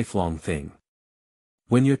 it's a lifelong thing.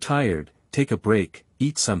 When you're tired, take a break,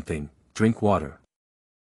 eat something, drink water.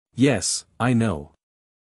 Yes, I know.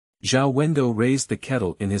 Zhao Wenduo raised the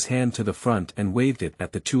kettle in his hand to the front and waved it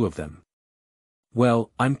at the 2 of them.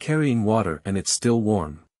 Well, I'm carrying water and it's still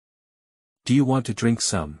warm. Do you want to drink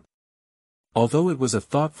some? Although it was a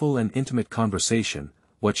thoughtful and intimate conversation,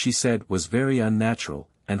 what she said was very unnatural,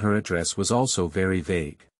 and her address was also very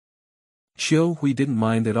vague. Xiao Hui didn't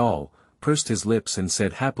mind at all, pursed his lips and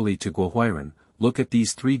said happily to Guo Huiren, "Look at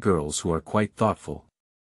these 3 girls who are quite thoughtful.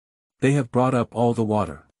 They have brought up all the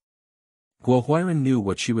water." Guo Huiren knew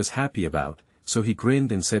what she was happy about, so he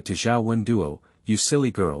grinned and said to Zhao Wenduo, "You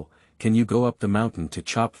silly girl, can you go up the mountain to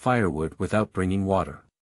chop firewood without bringing water?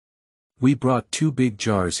 We brought 2 big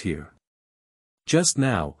jars here. Just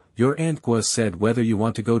now, your Aunt Guo said whether you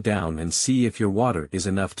want to go down and see if your water is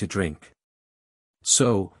enough to drink.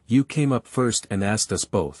 So, you came up first and asked us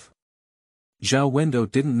both." Zhao Wenduo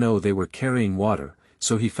didn't know they were carrying water,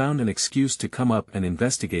 so he found an excuse to come up and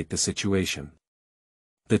investigate the situation.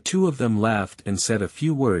 The 2 of them laughed and said a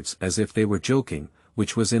few words as if they were joking,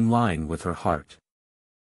 which was in line with her heart.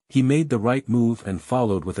 He made the right move and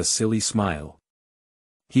followed with a silly smile.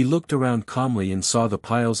 He looked around calmly and saw the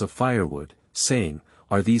piles of firewood, saying,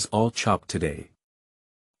 "Are these all chopped today?"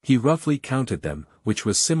 He roughly counted them, which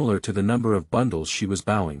was similar to the number of bundles she was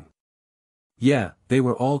bowing. Yeah, they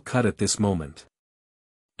were all cut at this moment.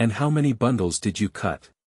 And how many bundles did you cut?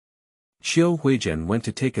 Xiao Huizhen went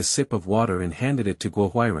to take a sip of water and handed it to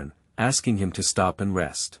Guo Huiren, asking him to stop and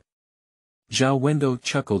rest. Zhao Wenduo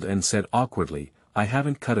chuckled and said awkwardly, "I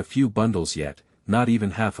haven't cut a few bundles yet, not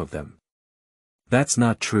even half of them." That's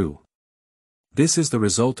not true. This is the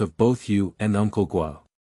result of both you and Uncle Guo.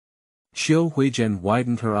 Xiao Huizhen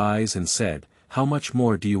widened her eyes and said, "How much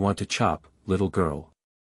more do you want to chop, little girl?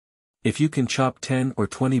 If you can chop 10 or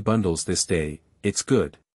 20 bundles this day, it's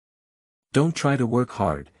good. Don't try to work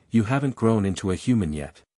hard, you haven't grown into a human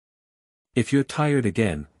yet. If you're tired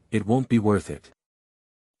again, it won't be worth it."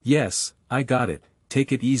 "Yes, I got it,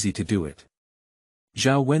 take it easy to do it."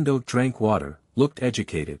 Zhao Wenduo drank water, looked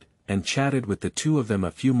educated, and chatted with the two of them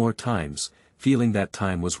a few more times, feeling that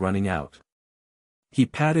time was running out. He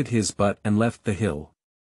patted his butt and left the hill.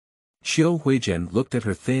 Xiao Huijian looked at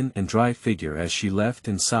her thin and dry figure as she left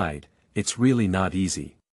and sighed, it's really not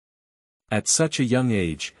easy. At such a young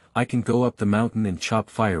age, I can go up the mountain and chop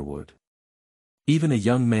firewood. Even a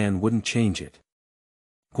young man wouldn't change it.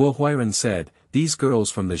 Guo Huairan said, these girls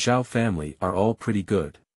from the Zhao family are all pretty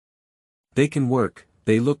good. They can work,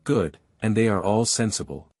 they look good, and they are all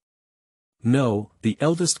sensible. No, the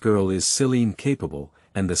eldest girl is silly and capable,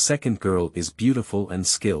 and the second girl is beautiful and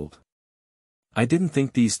skilled. I didn't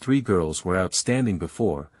think these three girls were outstanding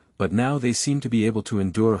before, but now they seem to be able to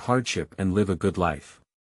endure hardship and live a good life.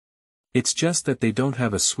 It's just that they don't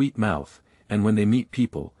have a sweet mouth, and when they meet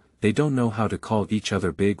people, they don't know how to call each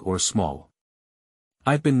other big or small.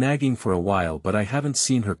 I've been nagging for a while but I haven't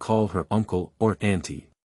seen her call her uncle or auntie.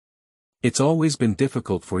 It's always been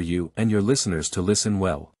difficult for you and your listeners to listen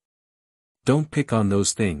well. Don't pick on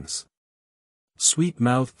those things.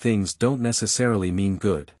 Sweet-mouthed things don't necessarily mean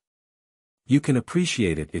good. You can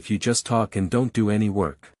appreciate it if you just talk and don't do any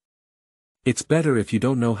work. It's better if you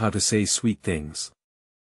don't know how to say sweet things.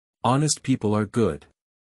 Honest people are good.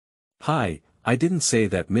 Hi, I didn't say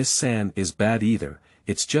that Miss San is bad either,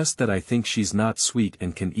 it's just that I think she's not sweet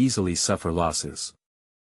and can easily suffer losses.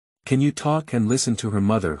 Can you talk and listen to her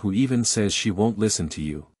mother who even says she won't listen to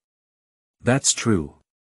you? That's true.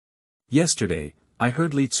 Yesterday, I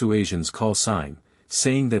heard Li Tsuasian's call sign,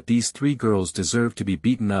 saying that these three girls deserve to be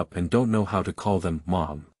beaten up and don't know how to call them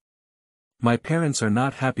mom. My parents are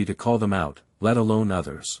not happy to call them out, let alone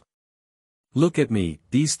others. Look at me,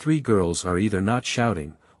 these three girls are either not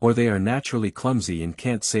shouting, or they are naturally clumsy and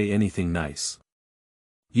can't say anything nice.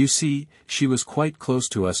 You see, she was quite close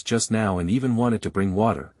to us just now and even wanted to bring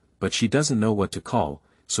water, but she doesn't know what to call,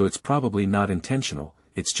 so it's probably not intentional,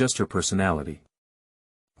 it's just her personality.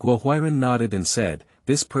 Guo Huairan nodded and said,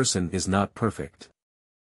 this person is not perfect.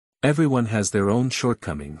 Everyone has their own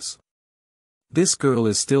shortcomings. This girl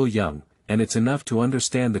is still young, and it's enough to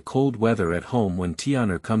understand the cold weather at home when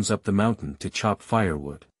Tian'er comes up the mountain to chop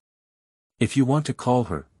firewood. If you want to call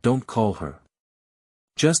her, don't call her.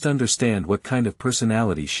 Just understand what kind of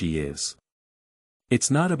personality she is. It's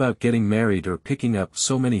not about getting married or picking up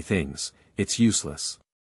so many things, it's useless.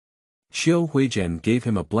 Xiao Huijian gave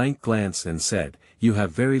him a blank glance and said, you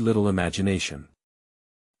have very little imagination.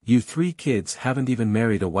 You three kids haven't even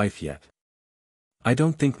married a wife yet. I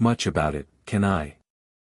don't think much about it, can I?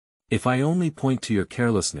 If I only point to your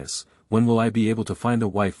carelessness, when will I be able to find a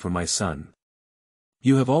wife for my son?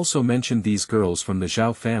 You have also mentioned these girls from the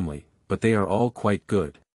Zhao family, but they are all quite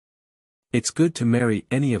good. It's good to marry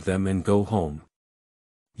any of them and go home.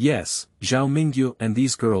 Yes, Zhao Mingyu and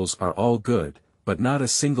these girls are all good, but not a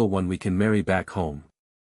single one we can marry back home.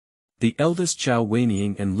 The eldest Zhao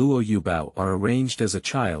Weining and Luo Yubao are arranged as a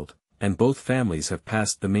child, and both families have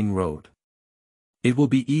passed the Ming Road. It will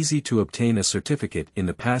be easy to obtain a certificate in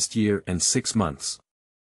the past year and 6 months.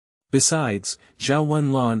 Besides, Zhao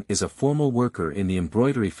Wenlan is a formal worker in the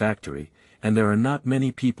embroidery factory, and there are not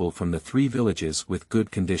many people from the 3 villages with good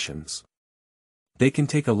conditions. They can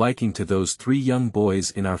take a liking to those 3 young boys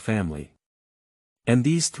in our family. And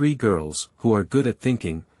these 3 girls, who are good at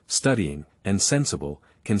thinking, studying, and sensible,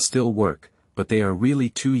 can still work, but they are really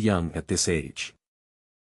too young at this age.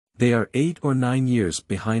 They are 8 or 9 years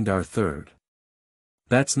behind our third.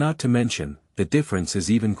 That's not to mention, the difference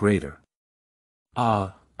is even greater.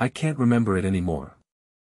 I can't remember it anymore.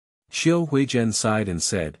 Xiao Huijian sighed and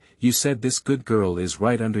said, you said this good girl is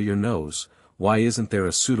right under your nose, why isn't there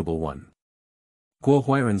a suitable one? Guo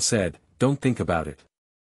Huairan said, don't think about it.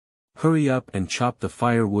 Hurry up and chop the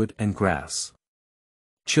firewood and grass.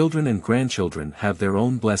 Children and grandchildren have their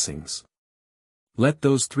own blessings. Let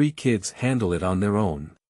those 3 kids handle it on their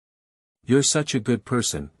own. You're such a good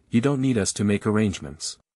person, you don't need us to make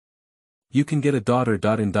arrangements. You can get a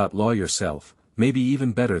daughter-in-law yourself, maybe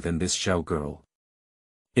even better than this Zhao girl.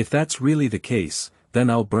 If that's really the case, then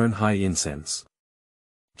I'll burn high incense.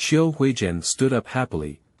 Xiao Huijian stood up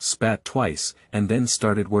happily, spat twice, and then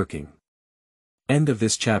started working. End of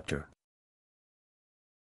this chapter.